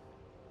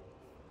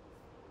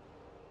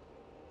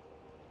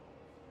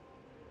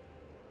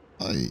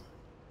 I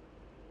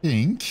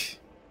think...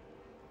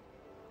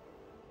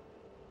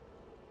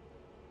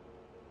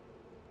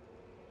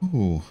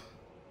 Oh.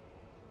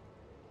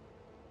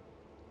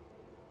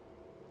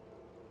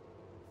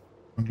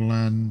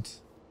 Land.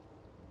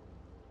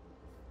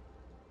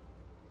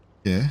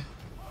 Yeah.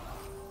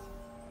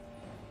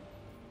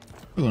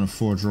 We're going to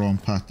forge our own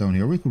path down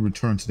here. We could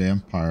return to the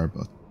Empire,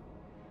 but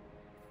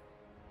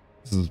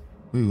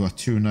We've got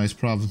two nice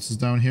provinces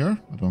down here.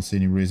 I don't see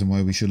any reason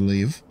why we should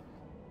leave.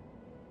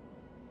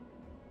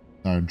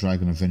 Our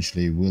dragon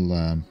eventually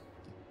will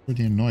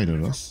pretty annoyed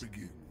at us.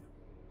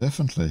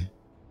 Definitely.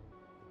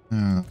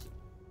 I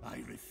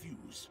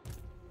refuse.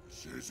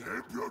 Says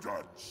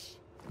impudence.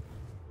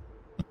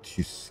 Not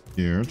too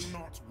scared. Do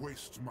not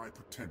waste my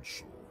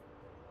potential.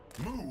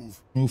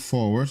 Move. Move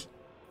forward.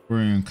 We're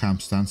in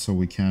camp stance, so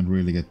we can't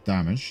really get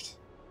damaged.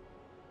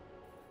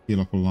 Heal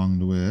up along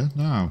the way.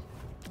 Now.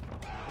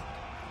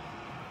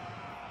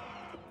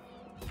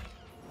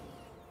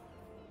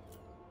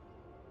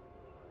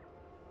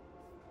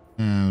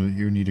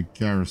 You need a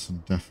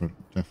garrison,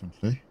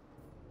 definitely.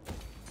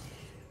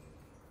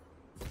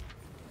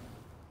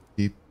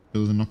 Keep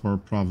building up our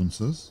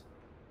provinces.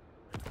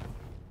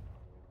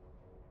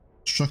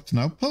 Construct an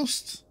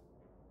outpost.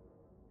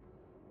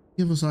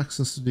 Give us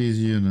access to these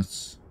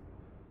units.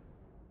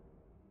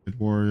 Good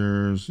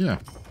warriors, yeah.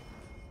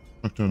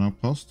 Construct an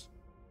outpost.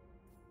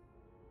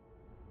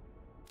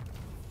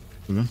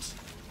 Brilliant.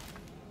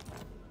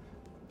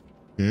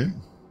 Okay.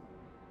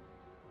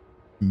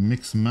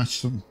 Mix and match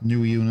some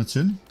new units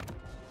in.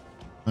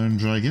 Iron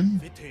Dragon.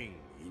 Fitting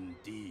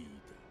indeed.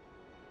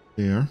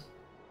 There.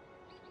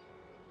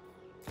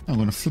 I'm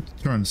going to flip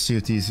the turn to see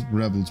if these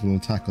rebels will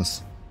attack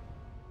us.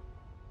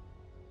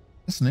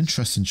 That's an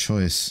interesting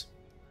choice.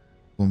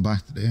 Going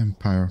back to the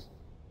Empire.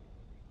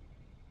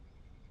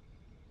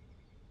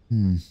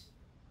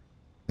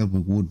 That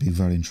would be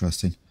very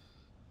interesting.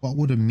 What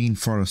would it mean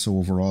for us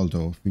overall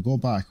though? If we go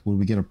back, will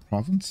we get a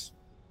province?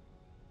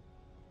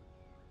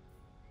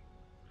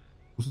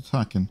 Who's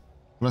attacking?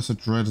 Blessed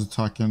Dread is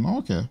attacking. Oh,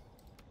 okay.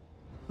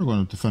 We're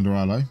going to defend our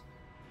ally.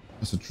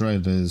 Blessed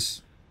Dread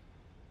is...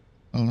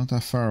 well, not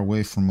that far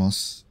away from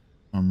us.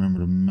 I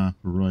remember the map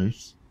right.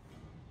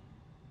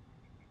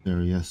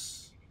 There,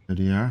 yes. There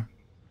they are.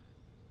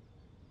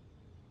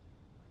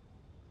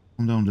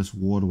 Come down this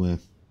waterway.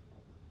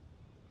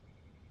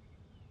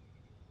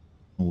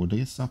 Oh, would they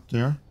get stopped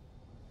there?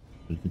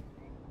 We could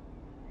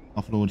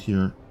offload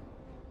here.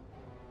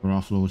 Or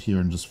offload here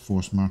and just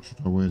force march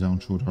our way down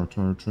through our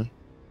territory.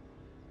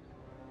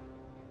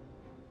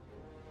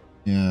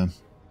 Yeah.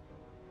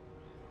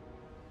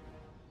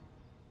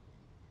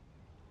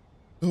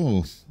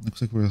 Oh,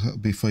 looks like we'll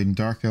be fighting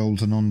Dark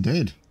Elves and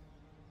Undead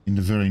in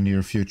the very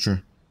near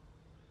future.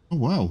 Oh,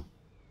 wow.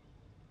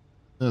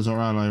 There's our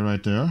ally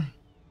right there.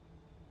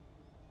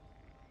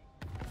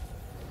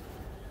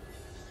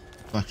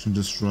 Faction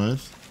destroyed.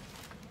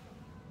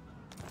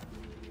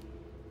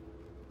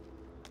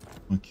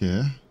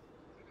 Okay.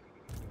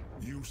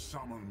 You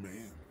summon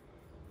me.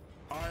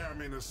 I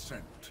am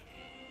innocent.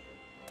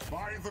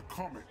 By the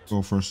comet.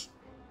 Go first.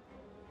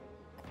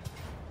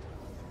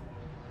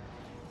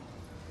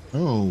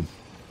 Oh.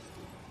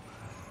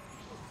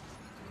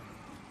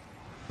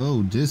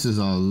 Oh, this is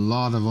a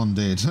lot of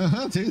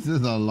undead. This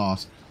is a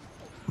lot.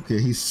 Okay,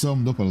 he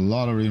summed up a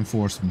lot of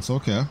reinforcements.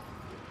 Okay.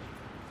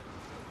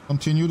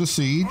 Continue the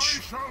siege.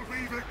 I shall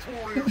be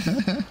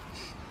victorious.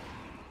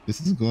 This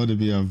is going to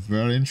be a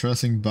very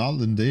interesting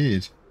battle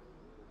indeed.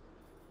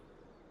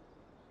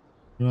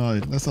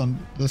 Right, let's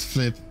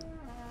flip.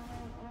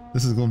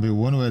 This is going to be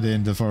one way to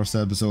end the first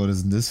episode,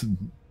 isn't this?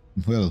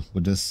 Well,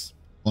 with this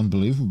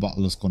unbelievable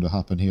battle that's going to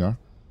happen here.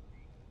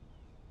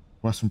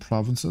 Western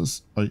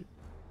provinces. Are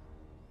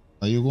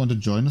you going to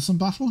join us in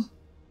battle?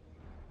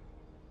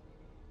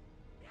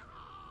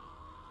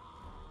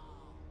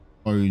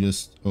 Or are you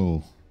just...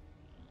 oh.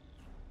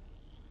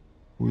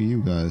 Who are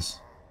you guys?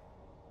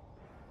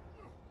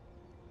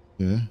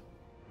 Okay.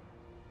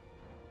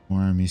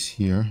 More armies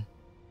here.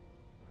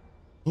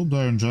 Hope the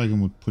Iron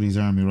Dragon would put his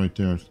army right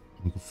there.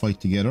 We could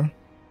fight together.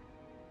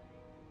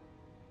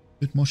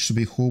 Bit much to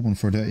be hoping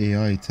for the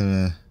AI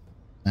to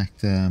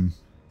act in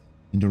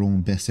their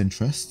own best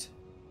interest.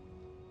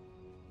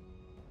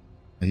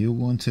 Are you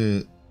going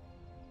to...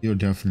 you're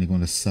definitely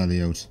going to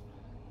sally out.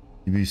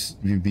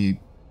 You'd be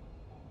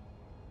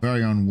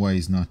very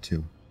unwise not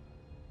to.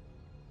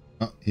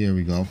 Oh, here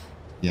we go.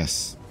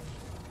 Yes.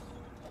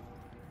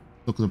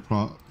 Look at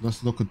the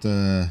let's look at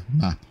the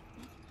map.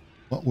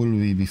 What will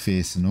we be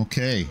facing?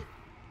 Okay.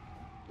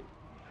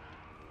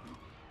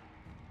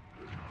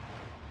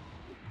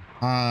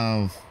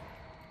 Have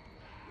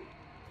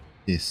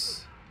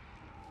this.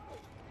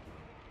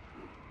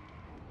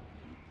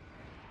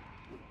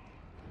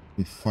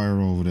 We fire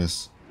over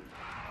this.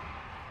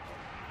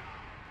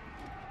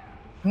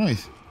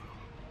 Right.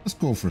 Let's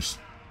go for it.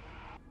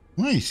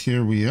 Right,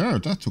 here we are.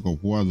 That took a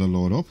while to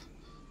load up.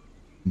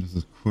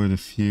 There's quite a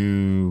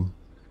few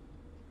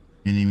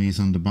enemies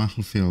on the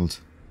battlefield.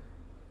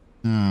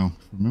 Now,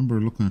 remember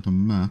looking at the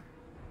map.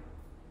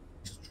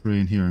 There's a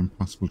terrain here,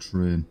 impossible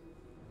terrain.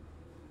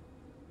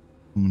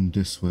 Coming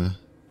this way.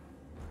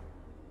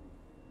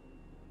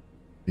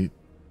 It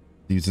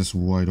leaves this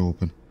wide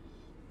open.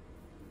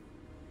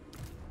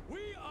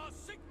 We are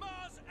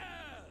Sigmar's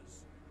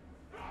heirs.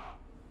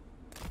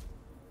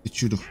 It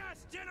should have...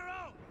 Yes,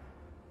 General.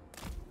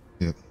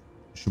 yeah,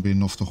 should be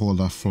enough to hold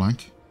that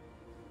flank.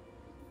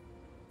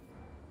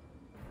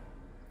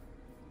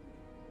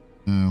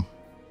 Now,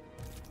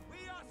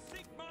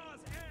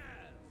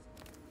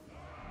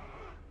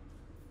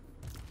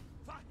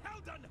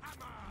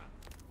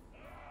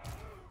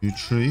 You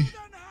tree.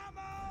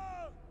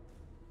 Hammer!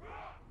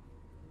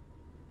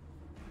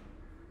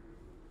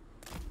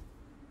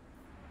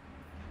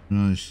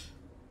 Nice.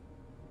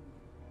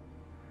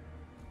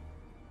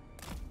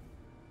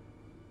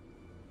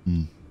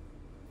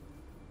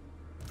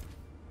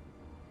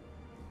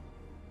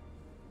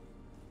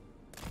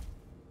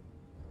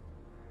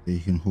 You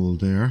can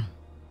hold there.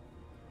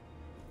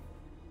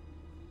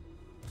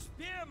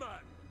 Spearman!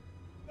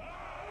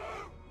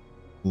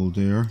 Hold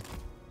there.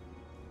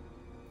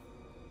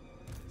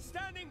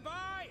 Standing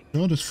by!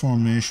 Saw this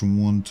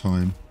formation one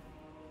time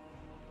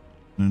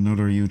on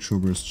another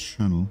YouTuber's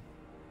channel.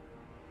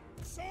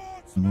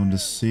 I'm going to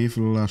see if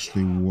it'll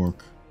actually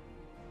work.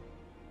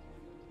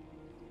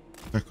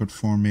 Checkered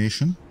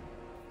formation.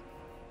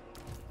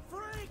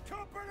 Free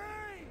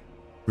company!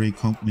 Free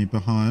company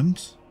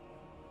behind.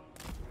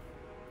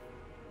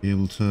 Be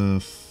able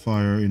to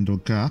fire into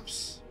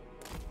gaps.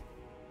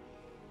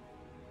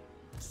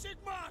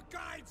 Sigma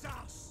guides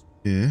us!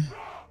 Yeah.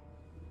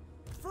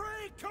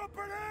 Free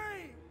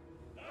company!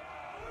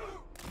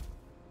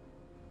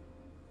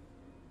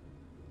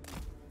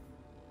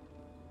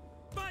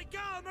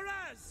 Michael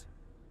Mraz!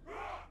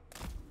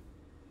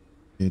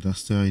 Okay,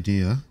 that's the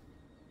idea.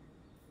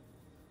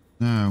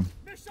 Now,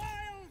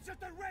 Missiles at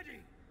the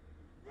ready!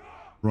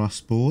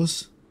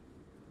 crossbows.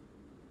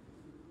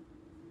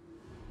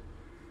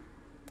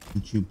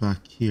 Put you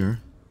back here.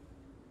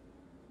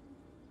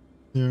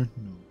 There,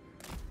 no.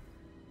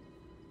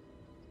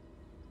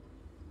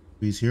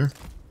 He's here.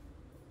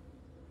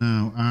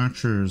 Now,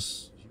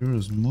 archers, you're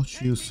as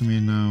much use to me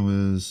now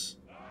as.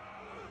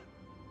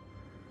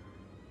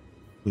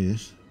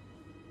 Wait.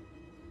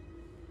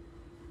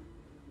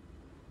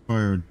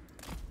 Fire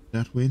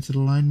that way into the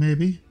line,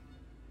 maybe?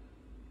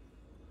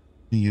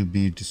 You'd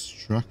be a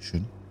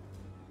distraction.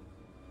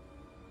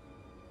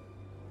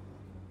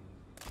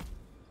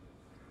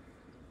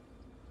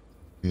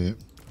 Okay.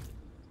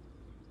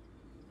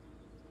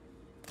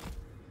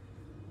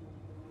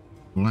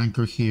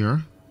 Blanker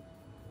here.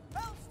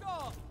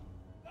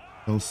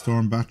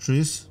 Hellstorm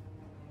batteries.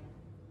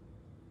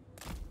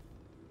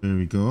 There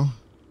we go.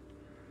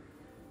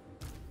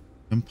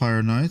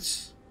 Empire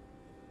Knights.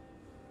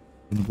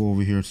 I'm gonna go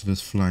over here to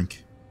this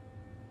flank.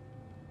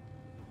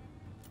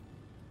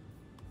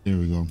 There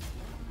we go.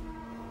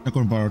 Not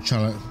gonna bother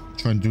trying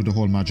to do the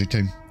whole magic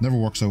thing. Never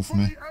works out for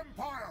me.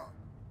 Empire!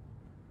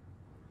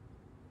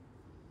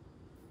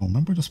 Oh,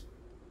 remember this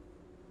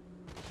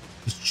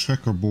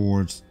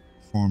checkerboard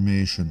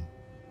formation.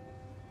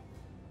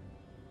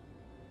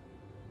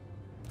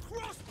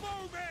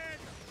 Crossbowmen!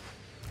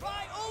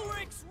 By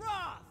Ulrich's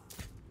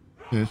wrath!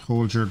 Okay,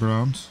 hold your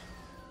ground.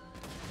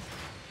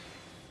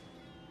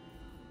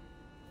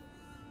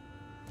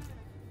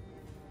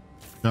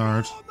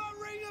 Guard. Form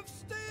a ring of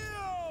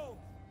steel!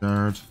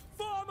 Guard.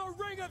 Form a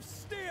ring of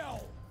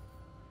steel!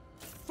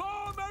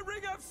 Form a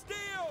ring of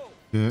steel!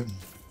 Yeah.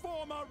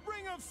 Form a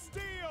ring of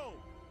steel!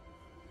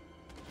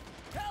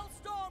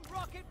 Hellstorm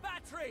rocket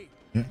battery!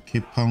 Yeah,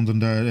 keep pounding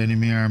that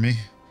enemy army.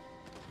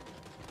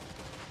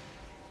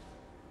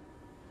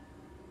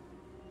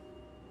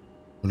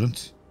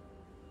 Brilliant.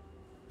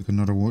 Pick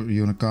another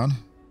unit gone.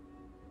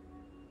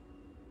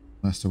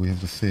 Last we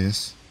have the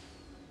face.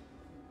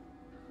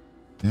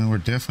 Yeah, we're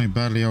definitely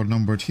badly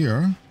outnumbered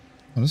here.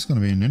 Oh, this is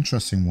going to be an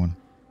interesting one.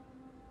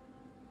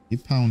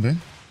 Keep pounding.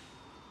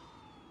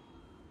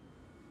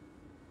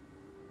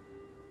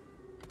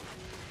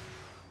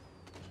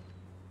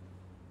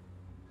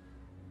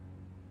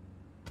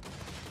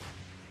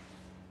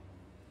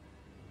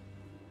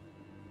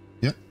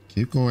 Yep,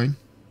 keep going.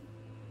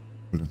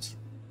 Brilliant.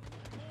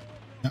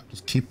 Yeah,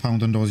 just keep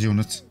pounding those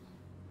units.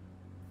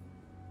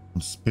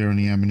 Don't spare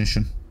any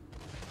ammunition.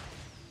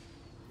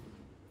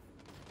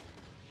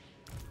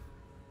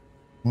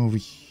 Over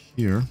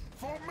here.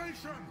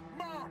 Formation,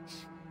 march!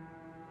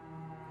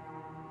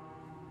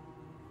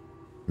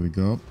 Here we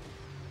go.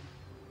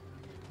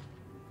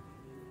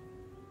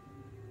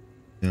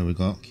 There we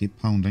go. Keep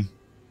pounding.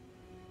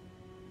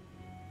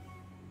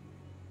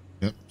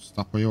 Yep,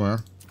 stop where you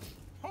are.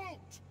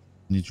 Halt!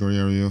 Need your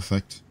area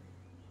effect.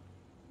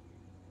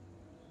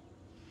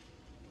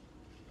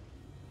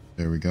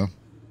 There we go.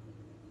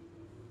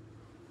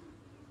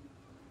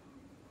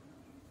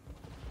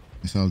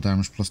 Missile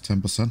damage plus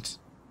 10%.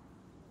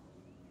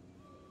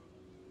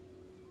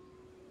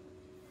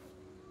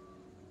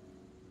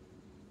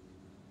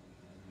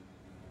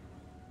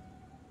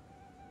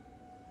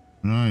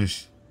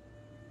 Right.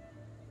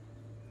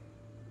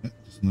 Yeah,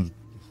 there's another,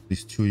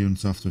 these 2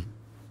 units off the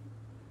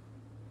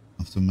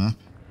map.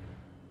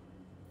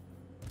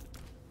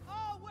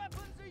 Our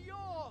weapons are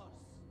yours!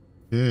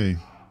 Okay.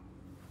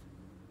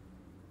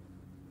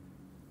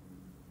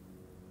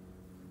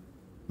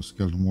 The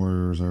skeleton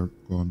warriors are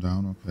going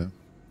down, okay.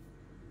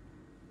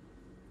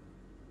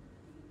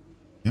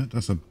 Yeah,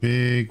 that's a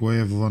big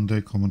wave of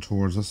undead coming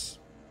towards us.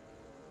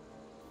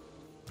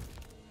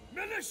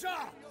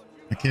 Militia!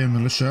 Okay,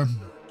 militia.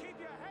 Keep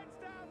your heads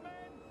down, men!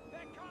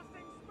 They're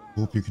casting spells!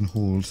 Hope you can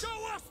hold. Show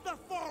us the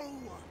foe!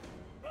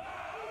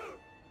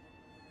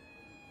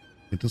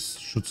 It just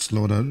should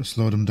slow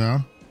them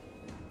down.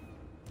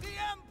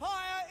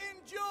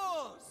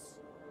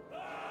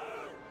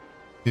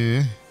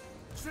 Okay.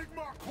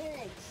 Sigma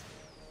calls.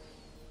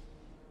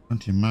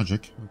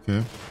 Anti-magic.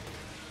 Okay.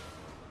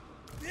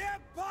 The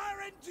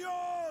Empire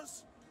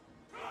endures!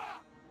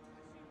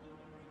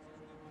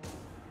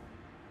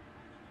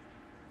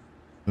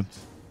 Good.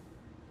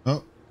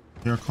 Oh,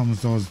 here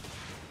comes those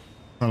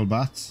fell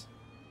bats.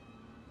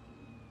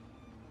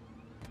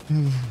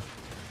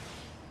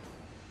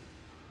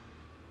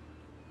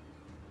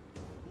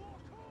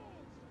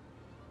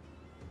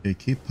 Okay,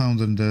 keep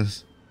pounding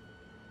this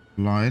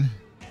line.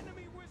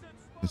 Enemy wizard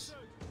Just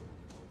spotted!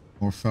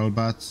 more fell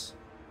bats.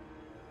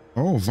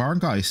 Oh,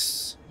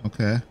 Vargeists.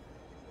 Okay.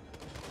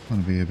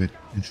 Gonna be a bit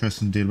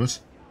interesting to deal with.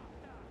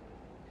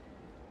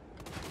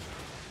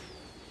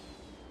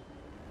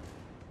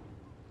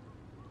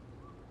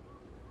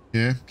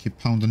 Yeah, keep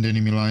pounding the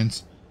enemy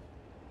lines.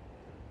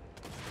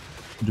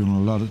 Doing a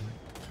lot of.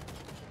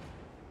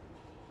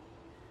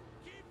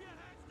 Keep your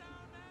heads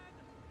down, men!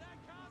 They're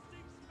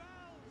casting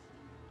spells!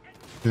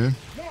 Okay.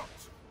 What?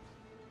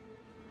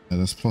 Yeah,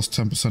 that's plus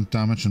 10%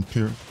 damage and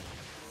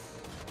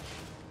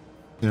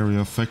area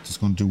effect is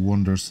going to do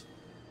wonders.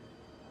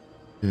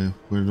 Yeah,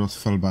 where do those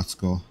fell bats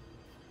go?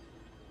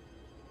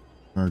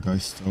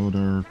 Vargeist. Oh,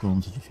 they're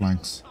going to the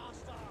flanks.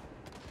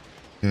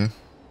 Yeah.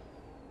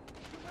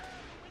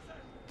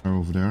 They're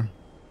over there.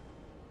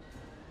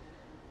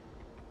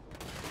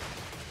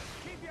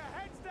 Keep your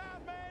heads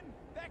down, men!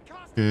 They're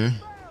casting Okay.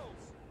 spells!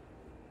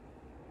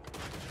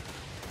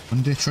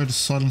 When they try to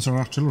silence our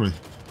artillery.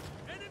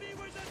 Enemy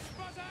wizard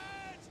spotted!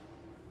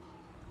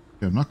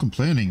 Yeah, I'm not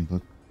complaining,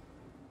 but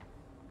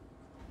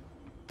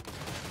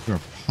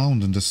they're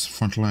pounding this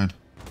front line.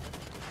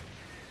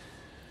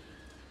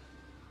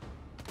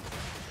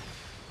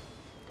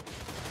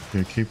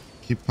 Okay,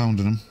 keep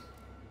pounding them.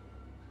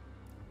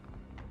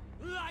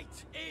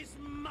 Light is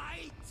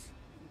might!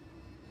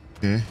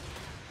 Okay.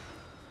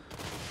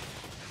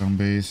 Down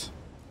base.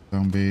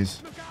 Down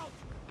base. Look out!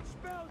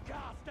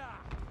 Spellcaster!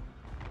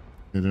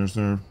 Okay, there's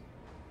their.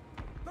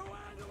 The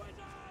wild wizard!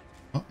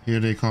 Oh, here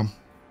they come.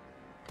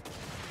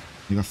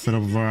 You got fed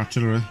up with our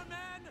artillery.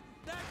 Men!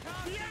 They're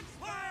casting the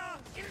Empire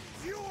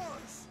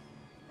endures!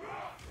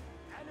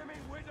 Enemy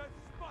wizard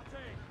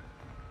spotting!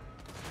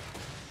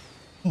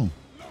 Oh, Look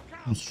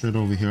out! I'm straight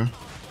over here.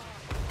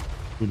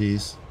 With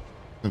these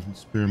 7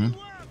 spearmen.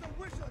 Beware the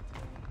wizard!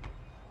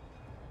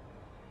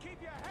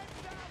 Keep your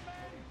heads down,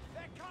 men!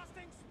 They're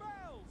casting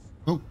spells!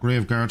 Oh,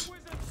 Graveguard.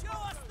 Wizard, show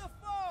us the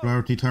foe!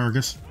 Priority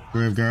target.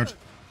 Graveguard.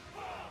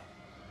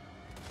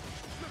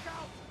 Look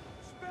out!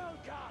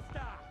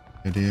 Spellcaster!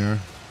 There they are.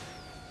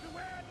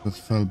 Beware the Those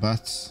fell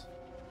bats.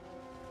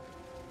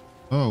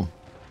 Oh.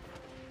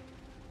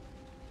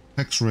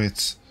 Hex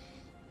rates.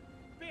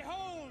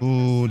 behold!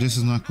 Oh, this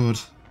is not good.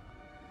 To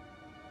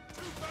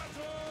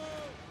battle!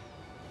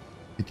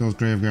 Get those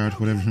Graveguard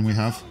with everything we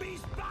have.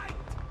 Zombies bite!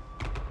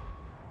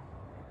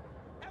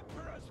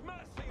 Emperor's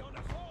mercy on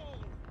us all!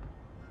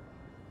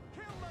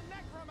 Kill the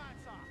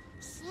necromancer!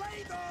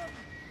 Slay them!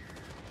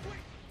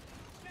 Quick!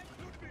 Send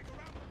Ludwig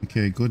around!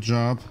 Okay, good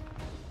job.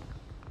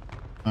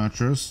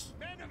 Archers.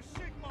 Men of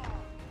Sigma!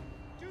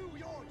 Do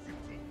your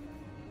duty!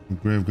 The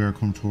Graveguard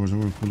come towards us.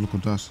 Oh, good look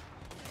at that.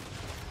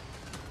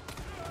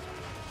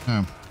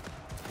 Now.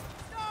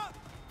 Stop!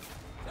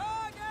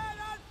 Target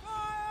on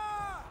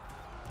fire!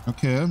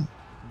 Okay.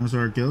 There's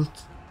our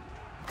guilt.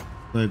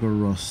 Lego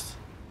rust.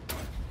 The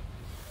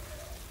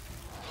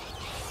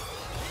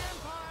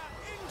Empire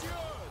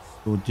endures!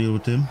 Go deal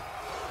with them.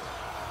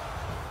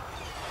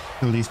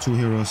 Kill these 2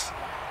 heroes.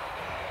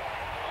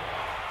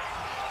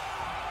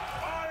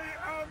 I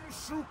am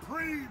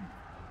supreme.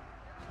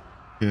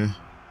 Okay.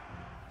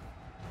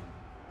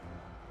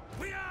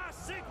 We are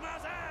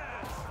Sigma's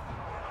heirs!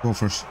 Go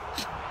for it.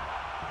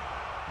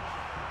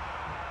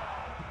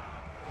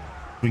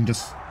 Bring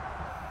this.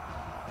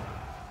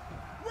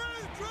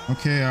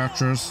 Okay,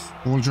 archers.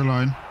 Hold your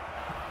line.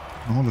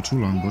 Don't hold it too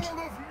long, but.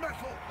 Wall of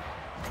metal.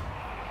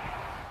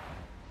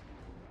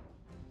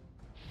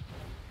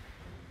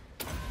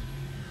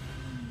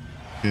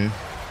 Okay.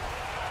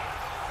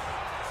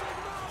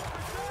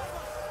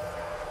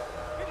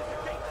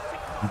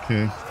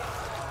 Okay.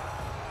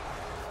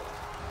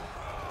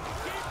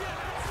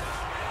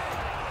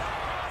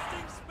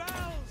 Casting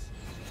spells!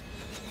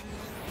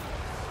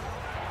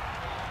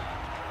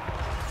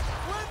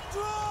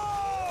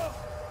 Withdraw!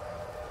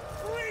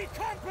 Free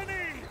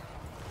company!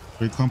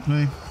 Free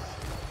company.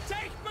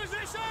 Take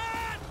position!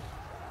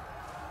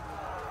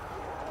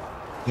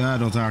 Yeah,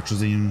 those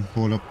archers even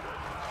hold up.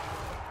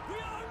 We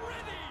are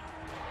ready!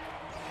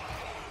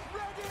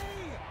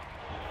 Ready!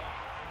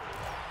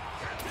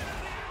 Captain of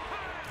the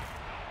Empire!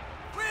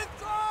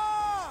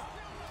 Withdraw!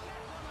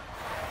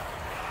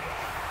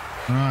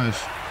 Alright.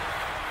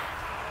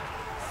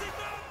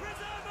 Sigma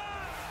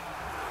preservers!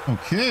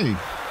 Okay.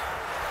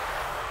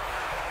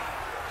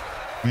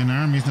 Main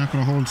army's not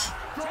gonna hold. Go.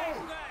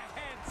 Take their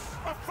heads!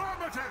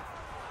 Affirmative.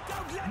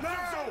 Don't let Now! the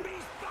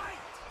zombies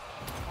bite!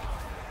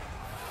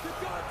 To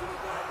God to the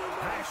blinding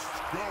light! Best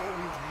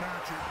gold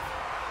magic.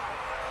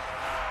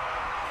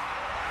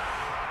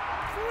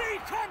 Free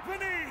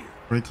company!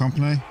 Free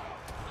company.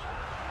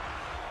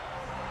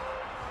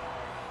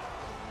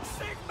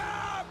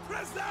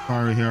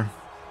 fire here.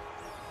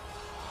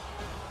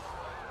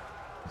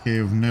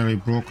 Okay, we've nearly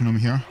broken him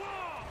here.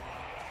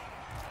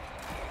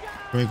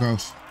 Break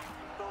out.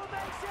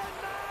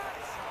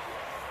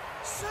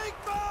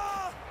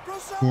 Sigma! Go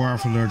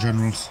careful there,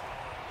 generals.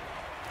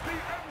 The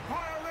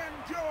Empire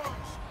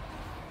endures!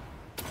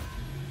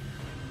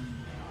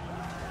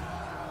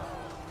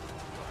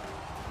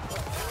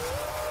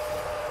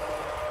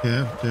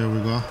 Okay, there we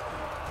go.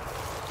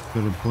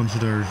 Got a bunch of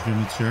their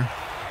units here.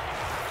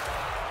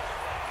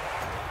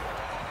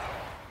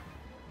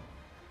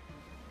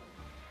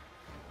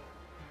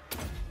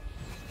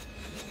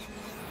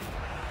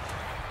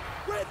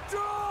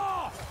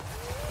 Withdraw!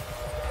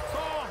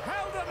 For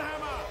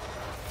Heldenhammer!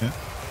 Yeah,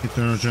 hit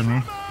there,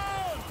 general.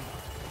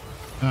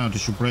 Now,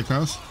 did you break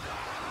out?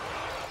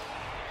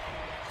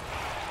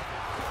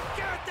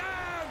 Get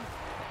down!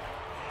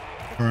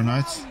 Very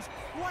nice.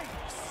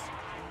 Waits!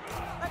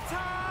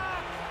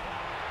 Attack!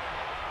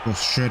 Go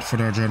straight for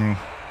their general.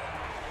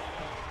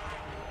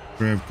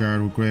 Brave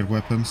guard with great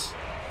weapons.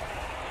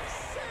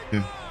 Okay.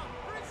 Go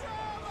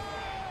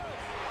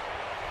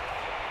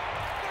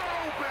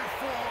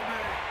before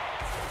me!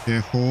 Okay,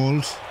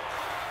 hold.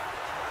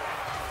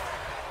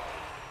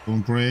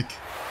 Don't break.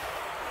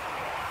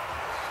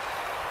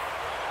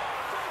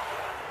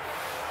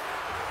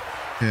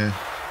 Okay.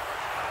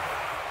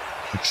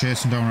 They're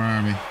chasing down our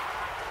army.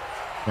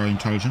 Very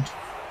intelligent.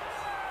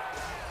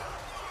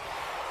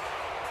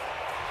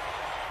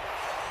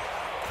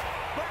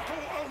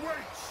 Battle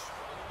awaits!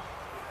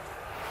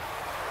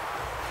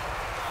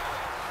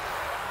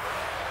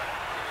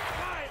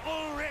 By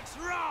Ulrich's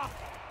wrath!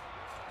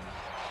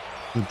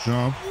 Good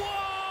job. War!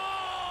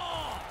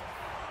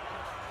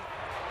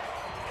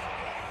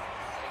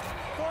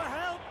 For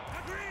help!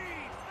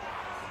 Agreed!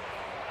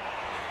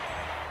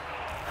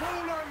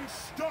 Roland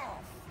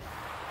staff!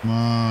 Come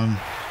on.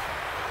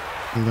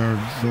 Kill their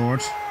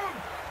lord.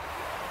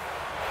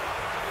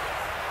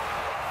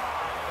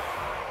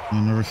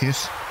 Another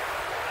hit.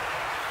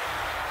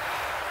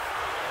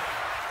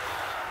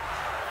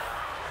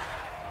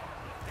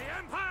 The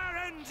Empire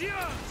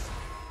endures!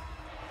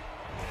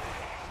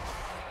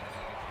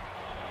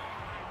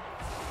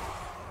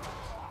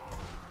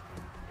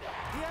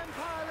 The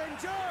Empire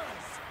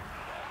endures!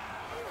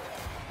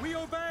 We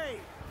obey!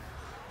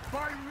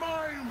 By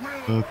my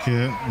will!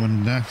 Okay,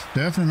 we're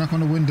definitely not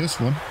going to win this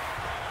one.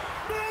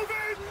 Move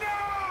in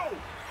now!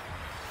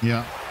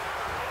 Yeah.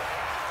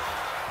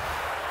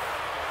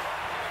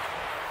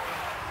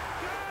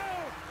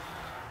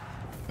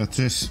 That's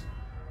it.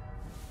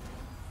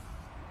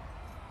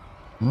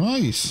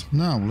 Right,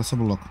 now let's have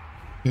a look.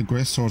 Okay,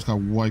 Great Swords got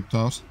wiped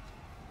out.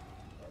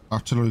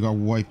 Artillery got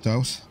wiped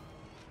out.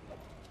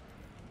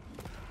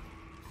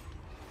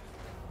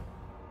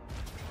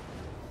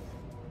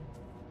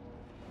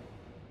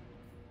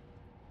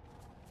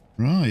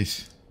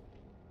 Right.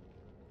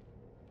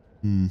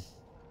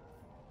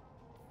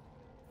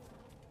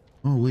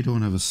 Oh, we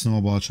don't have a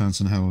snowball chance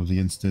in hell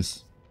against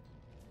this.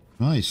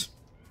 Nice.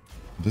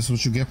 This is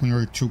what you get when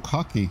you're too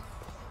cocky.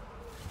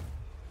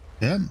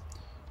 Yeah.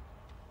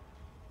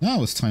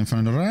 Now it's time for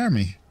another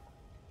army.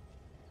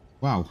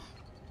 Wow.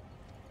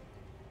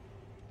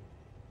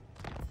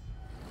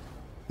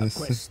 A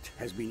quest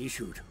has been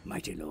issued,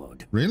 mighty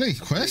lord. Really?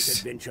 Great Quest?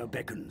 adventure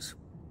beckons.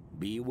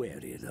 Be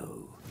wary,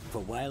 though,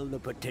 for while the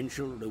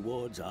potential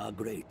rewards are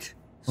great,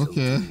 so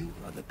Okay. too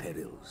are the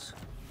perils.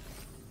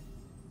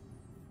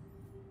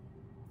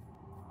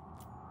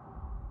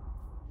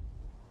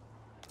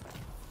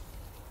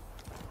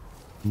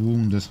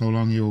 Wounded. How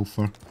long you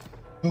for?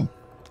 Oh.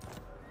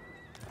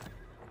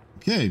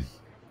 Okay.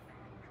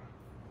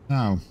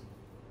 Now.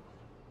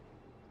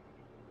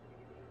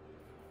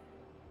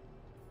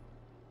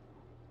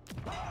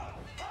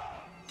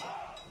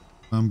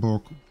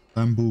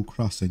 Bamboo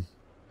crossing.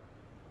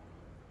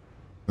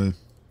 Okay.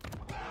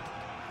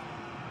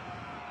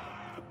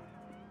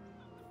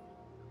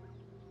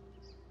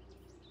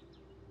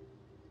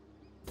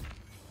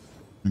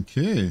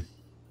 Okay.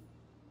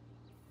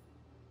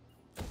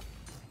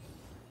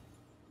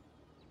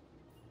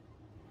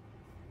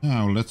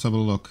 Now let's have a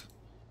look.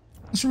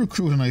 Let's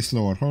recruit a nice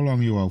lord. How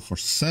long are you out for?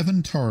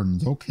 7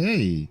 turns.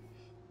 Okay.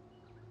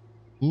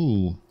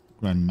 Ooh,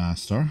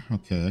 Grandmaster.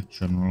 Okay,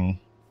 General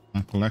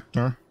and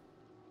Collector.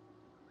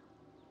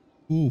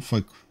 Ooh,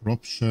 fight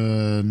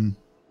corruption.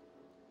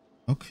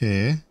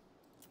 Okay.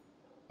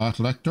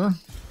 Collector.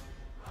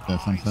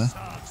 Definitely.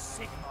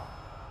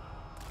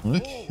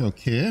 Right,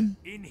 okay.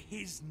 In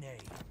his name.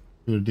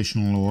 Two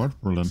additional lord.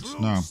 Brilliant. True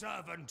Now.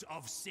 servant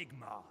of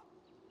Sigma.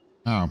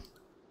 Now.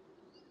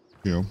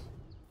 You.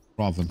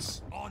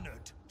 Province.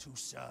 Honored to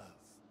serve.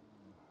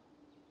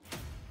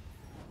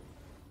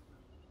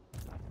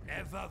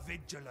 Ever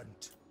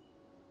vigilant.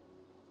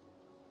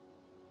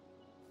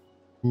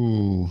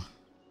 Ooh.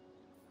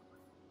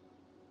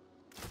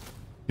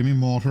 Give me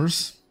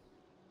mortars.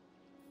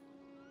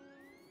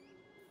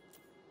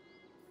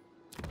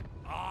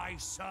 I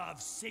serve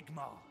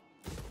Sigma.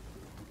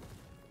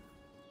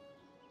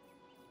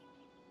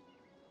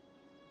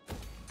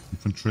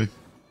 Infantry.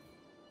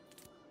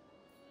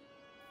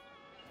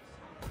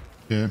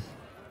 Okay.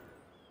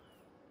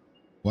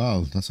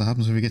 Well, that's what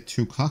happens when we get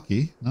too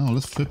cocky. Now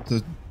let's flip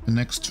the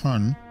next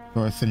turn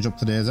before I finish up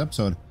today's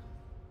episode.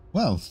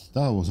 Well,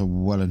 that was a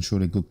well and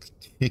truly good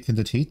kick in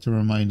the teeth to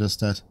remind us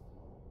that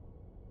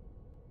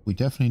we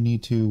definitely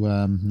need to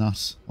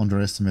not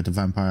underestimate the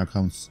vampire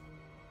counts.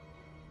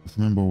 If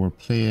remember, we're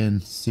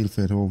playing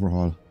Steelfade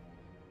Overhaul,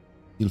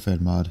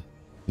 Steelfade mod,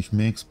 which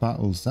makes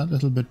battles that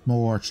little bit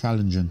more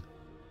challenging.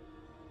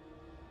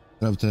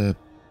 Without the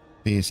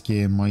base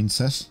game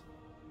mindset.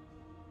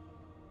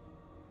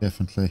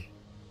 Definitely.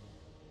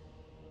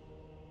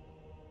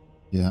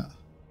 Yeah.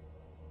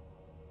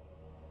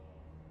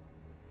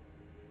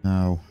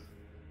 Now,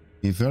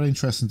 it'd be very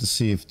interesting to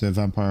see if the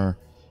vampire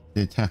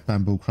they attack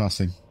Bamboo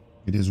Crossing.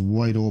 It is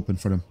wide open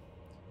for them.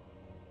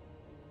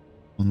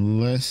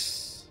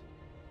 Unless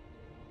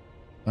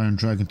Iron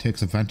Dragon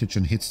takes advantage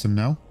and hits them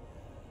now.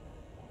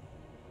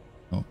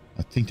 No,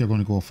 I think they're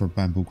going to go for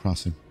Bamboo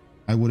Crossing.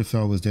 I would have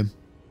thought it was them.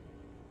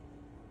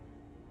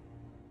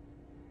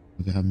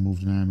 But they haven't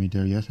moved an army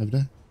there yet, have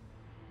they?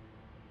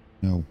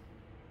 No.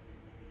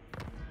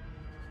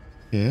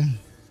 Okay.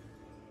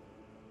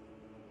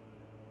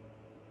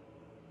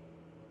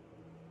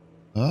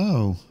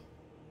 Oh.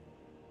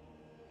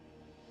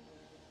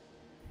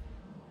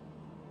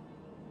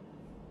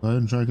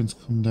 Iron Dragons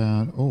come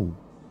down. Oh.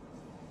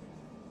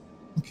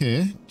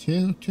 Okay.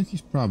 Take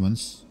his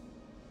province.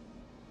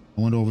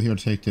 I went over here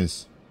to take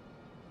this.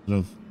 Instead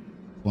of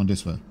going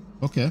this way.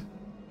 Okay.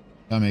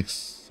 That makes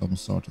some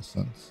sort of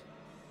sense.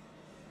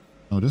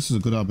 Oh, this is a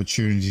good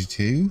opportunity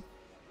to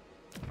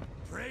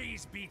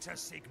Praise be to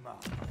Sigma.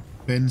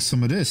 spend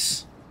some of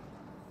this.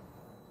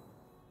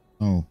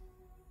 Oh.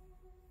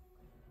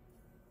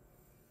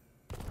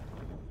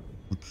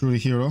 Recruit a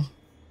hero.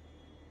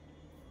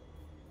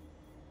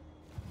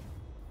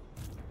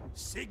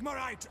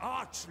 Sigmarite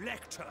Arch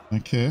Lector.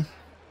 Okay.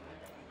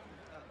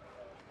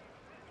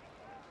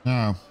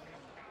 Now.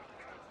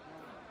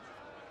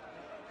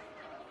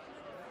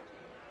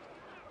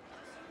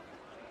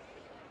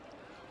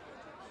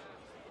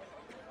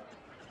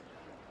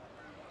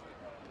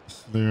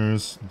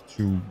 There's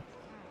two.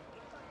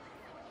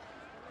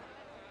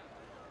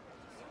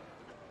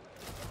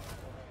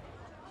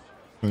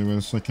 Wait a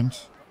second.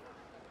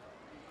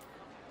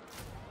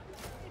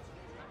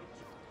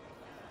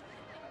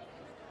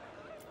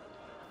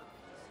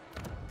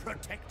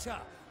 Protector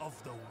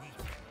of the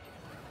weak.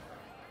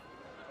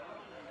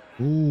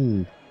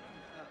 Ooh.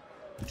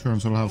 In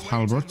terms I'll have Awaiting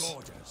halberds.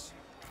 orders.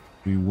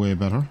 Be way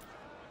better.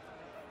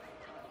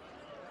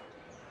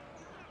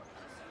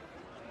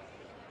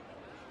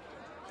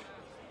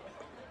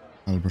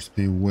 Halberds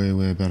be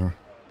way better.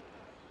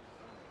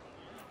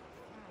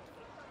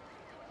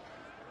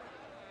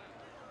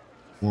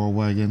 War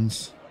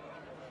wagons.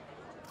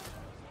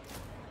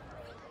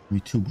 Me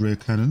two grey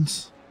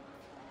cannons.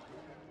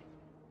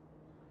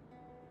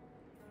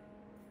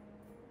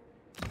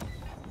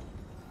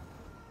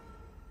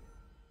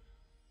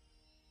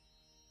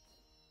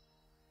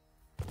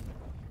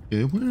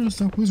 Okay, where is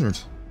that wizard?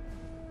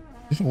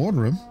 Did I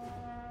order him?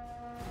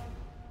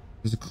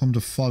 Does it come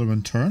to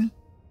following turn?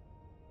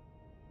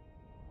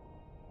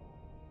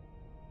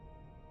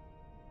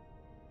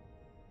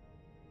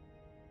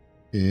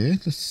 Okay,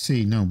 let's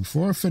see now.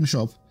 Before I finish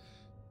up,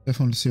 I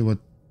want to see where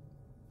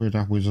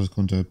that wizard is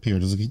going to appear.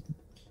 Does it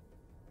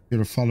appear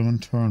a following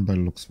turn by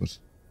the looks of it?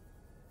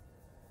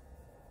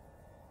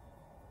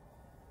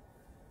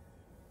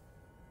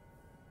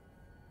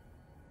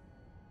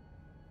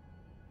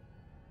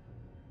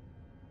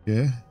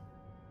 Yeah.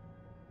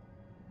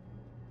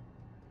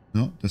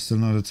 No, they're still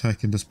not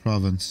attacking this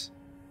province.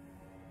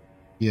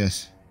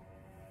 Yes.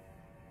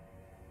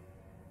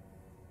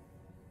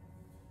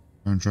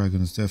 Iron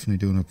Dragon is definitely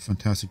doing a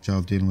fantastic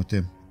job dealing with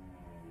them.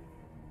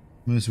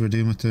 As we're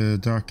dealing with the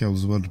Dark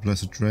Elves as well, the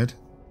Blessed Dread.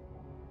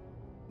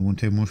 It won't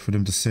take much for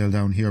them to sail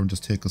down here and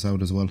just take us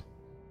out as well.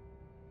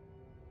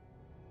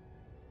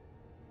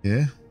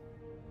 Yeah.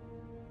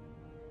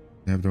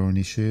 They have their own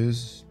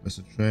issues.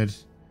 Blessed Dread.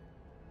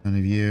 None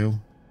of you.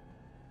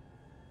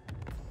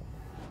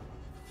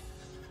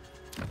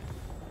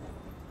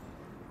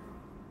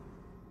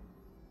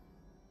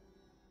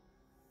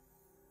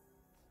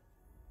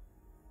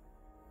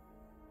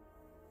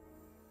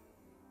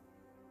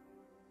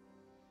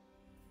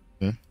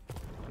 Okay.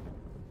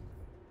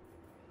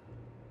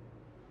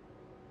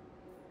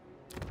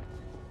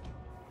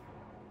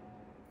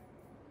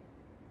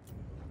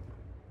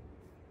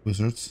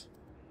 Wizards.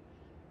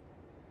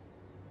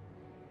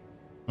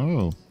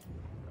 Oh.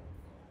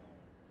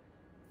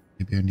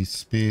 Maybe I need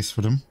space for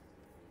them.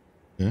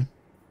 Okay.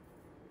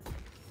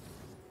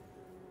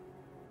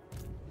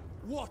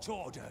 What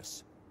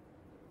orders?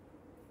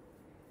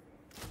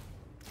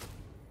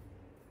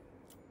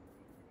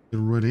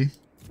 Get ready.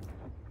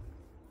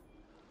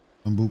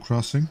 Bamboo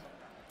Crossing.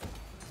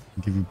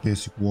 I'll give you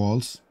basic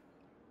walls.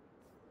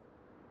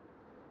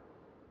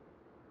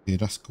 Okay,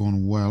 that's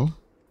going well.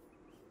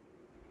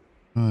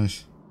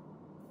 Right.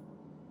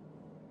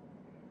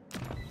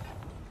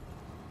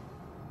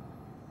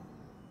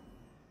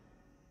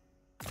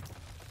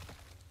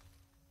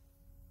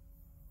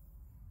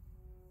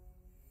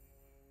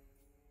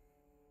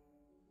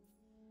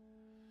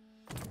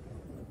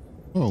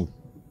 Oh.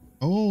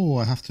 Oh,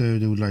 I have to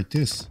do it like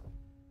this.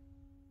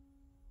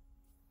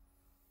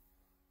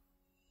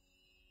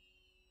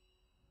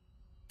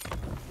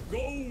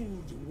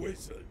 Gold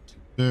wizard.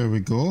 There we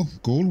go.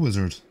 Gold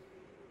wizard.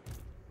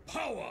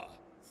 Power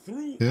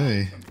through.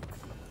 Okay.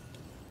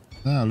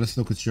 Now let's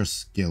look at your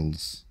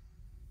skills.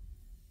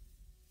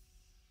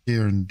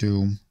 Fear and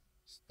Doom.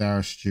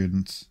 Star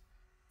students.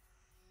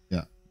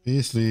 Yeah.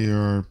 Basically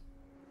your...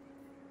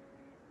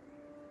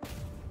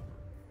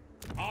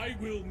 I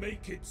will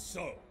make it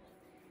so.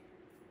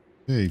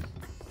 Hey.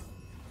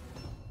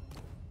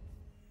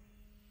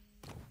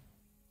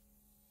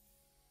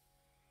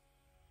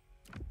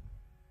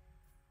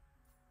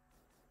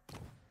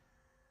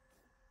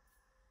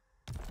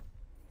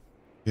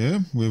 Yeah,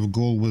 we have a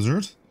gold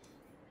wizard.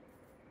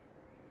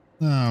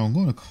 Now I'm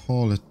going to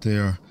call it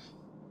there.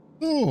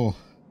 Oh,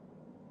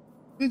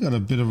 we got a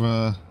bit of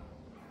a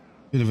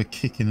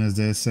kicking, as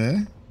they say.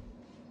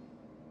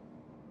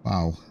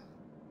 Wow.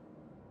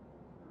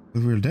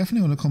 But we're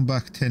definitely going to come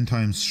back 10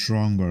 times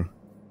stronger.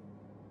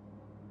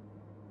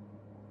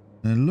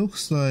 And it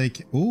looks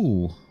like,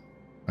 oh,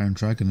 Iron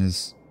Dragon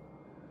is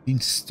being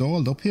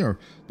stalled up here.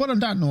 But on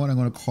that note, I'm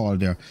going to call it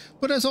there.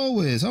 But as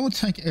always, I want to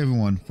thank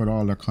everyone for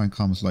all their kind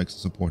comments, likes,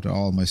 and support to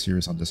all my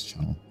series on this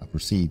channel I've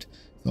received.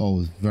 It's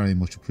always very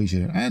much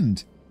appreciated.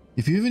 And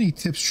if you have any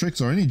tips,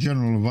 tricks, or any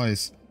general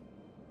advice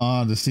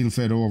on the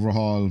Steelfade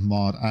Overhaul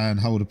mod and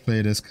how to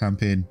play this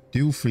campaign,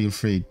 do feel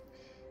free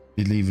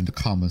to leave in the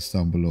comments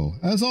down below.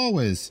 As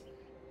always,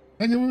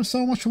 thank you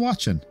so much for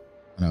watching,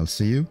 and I'll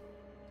see you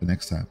the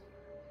next time.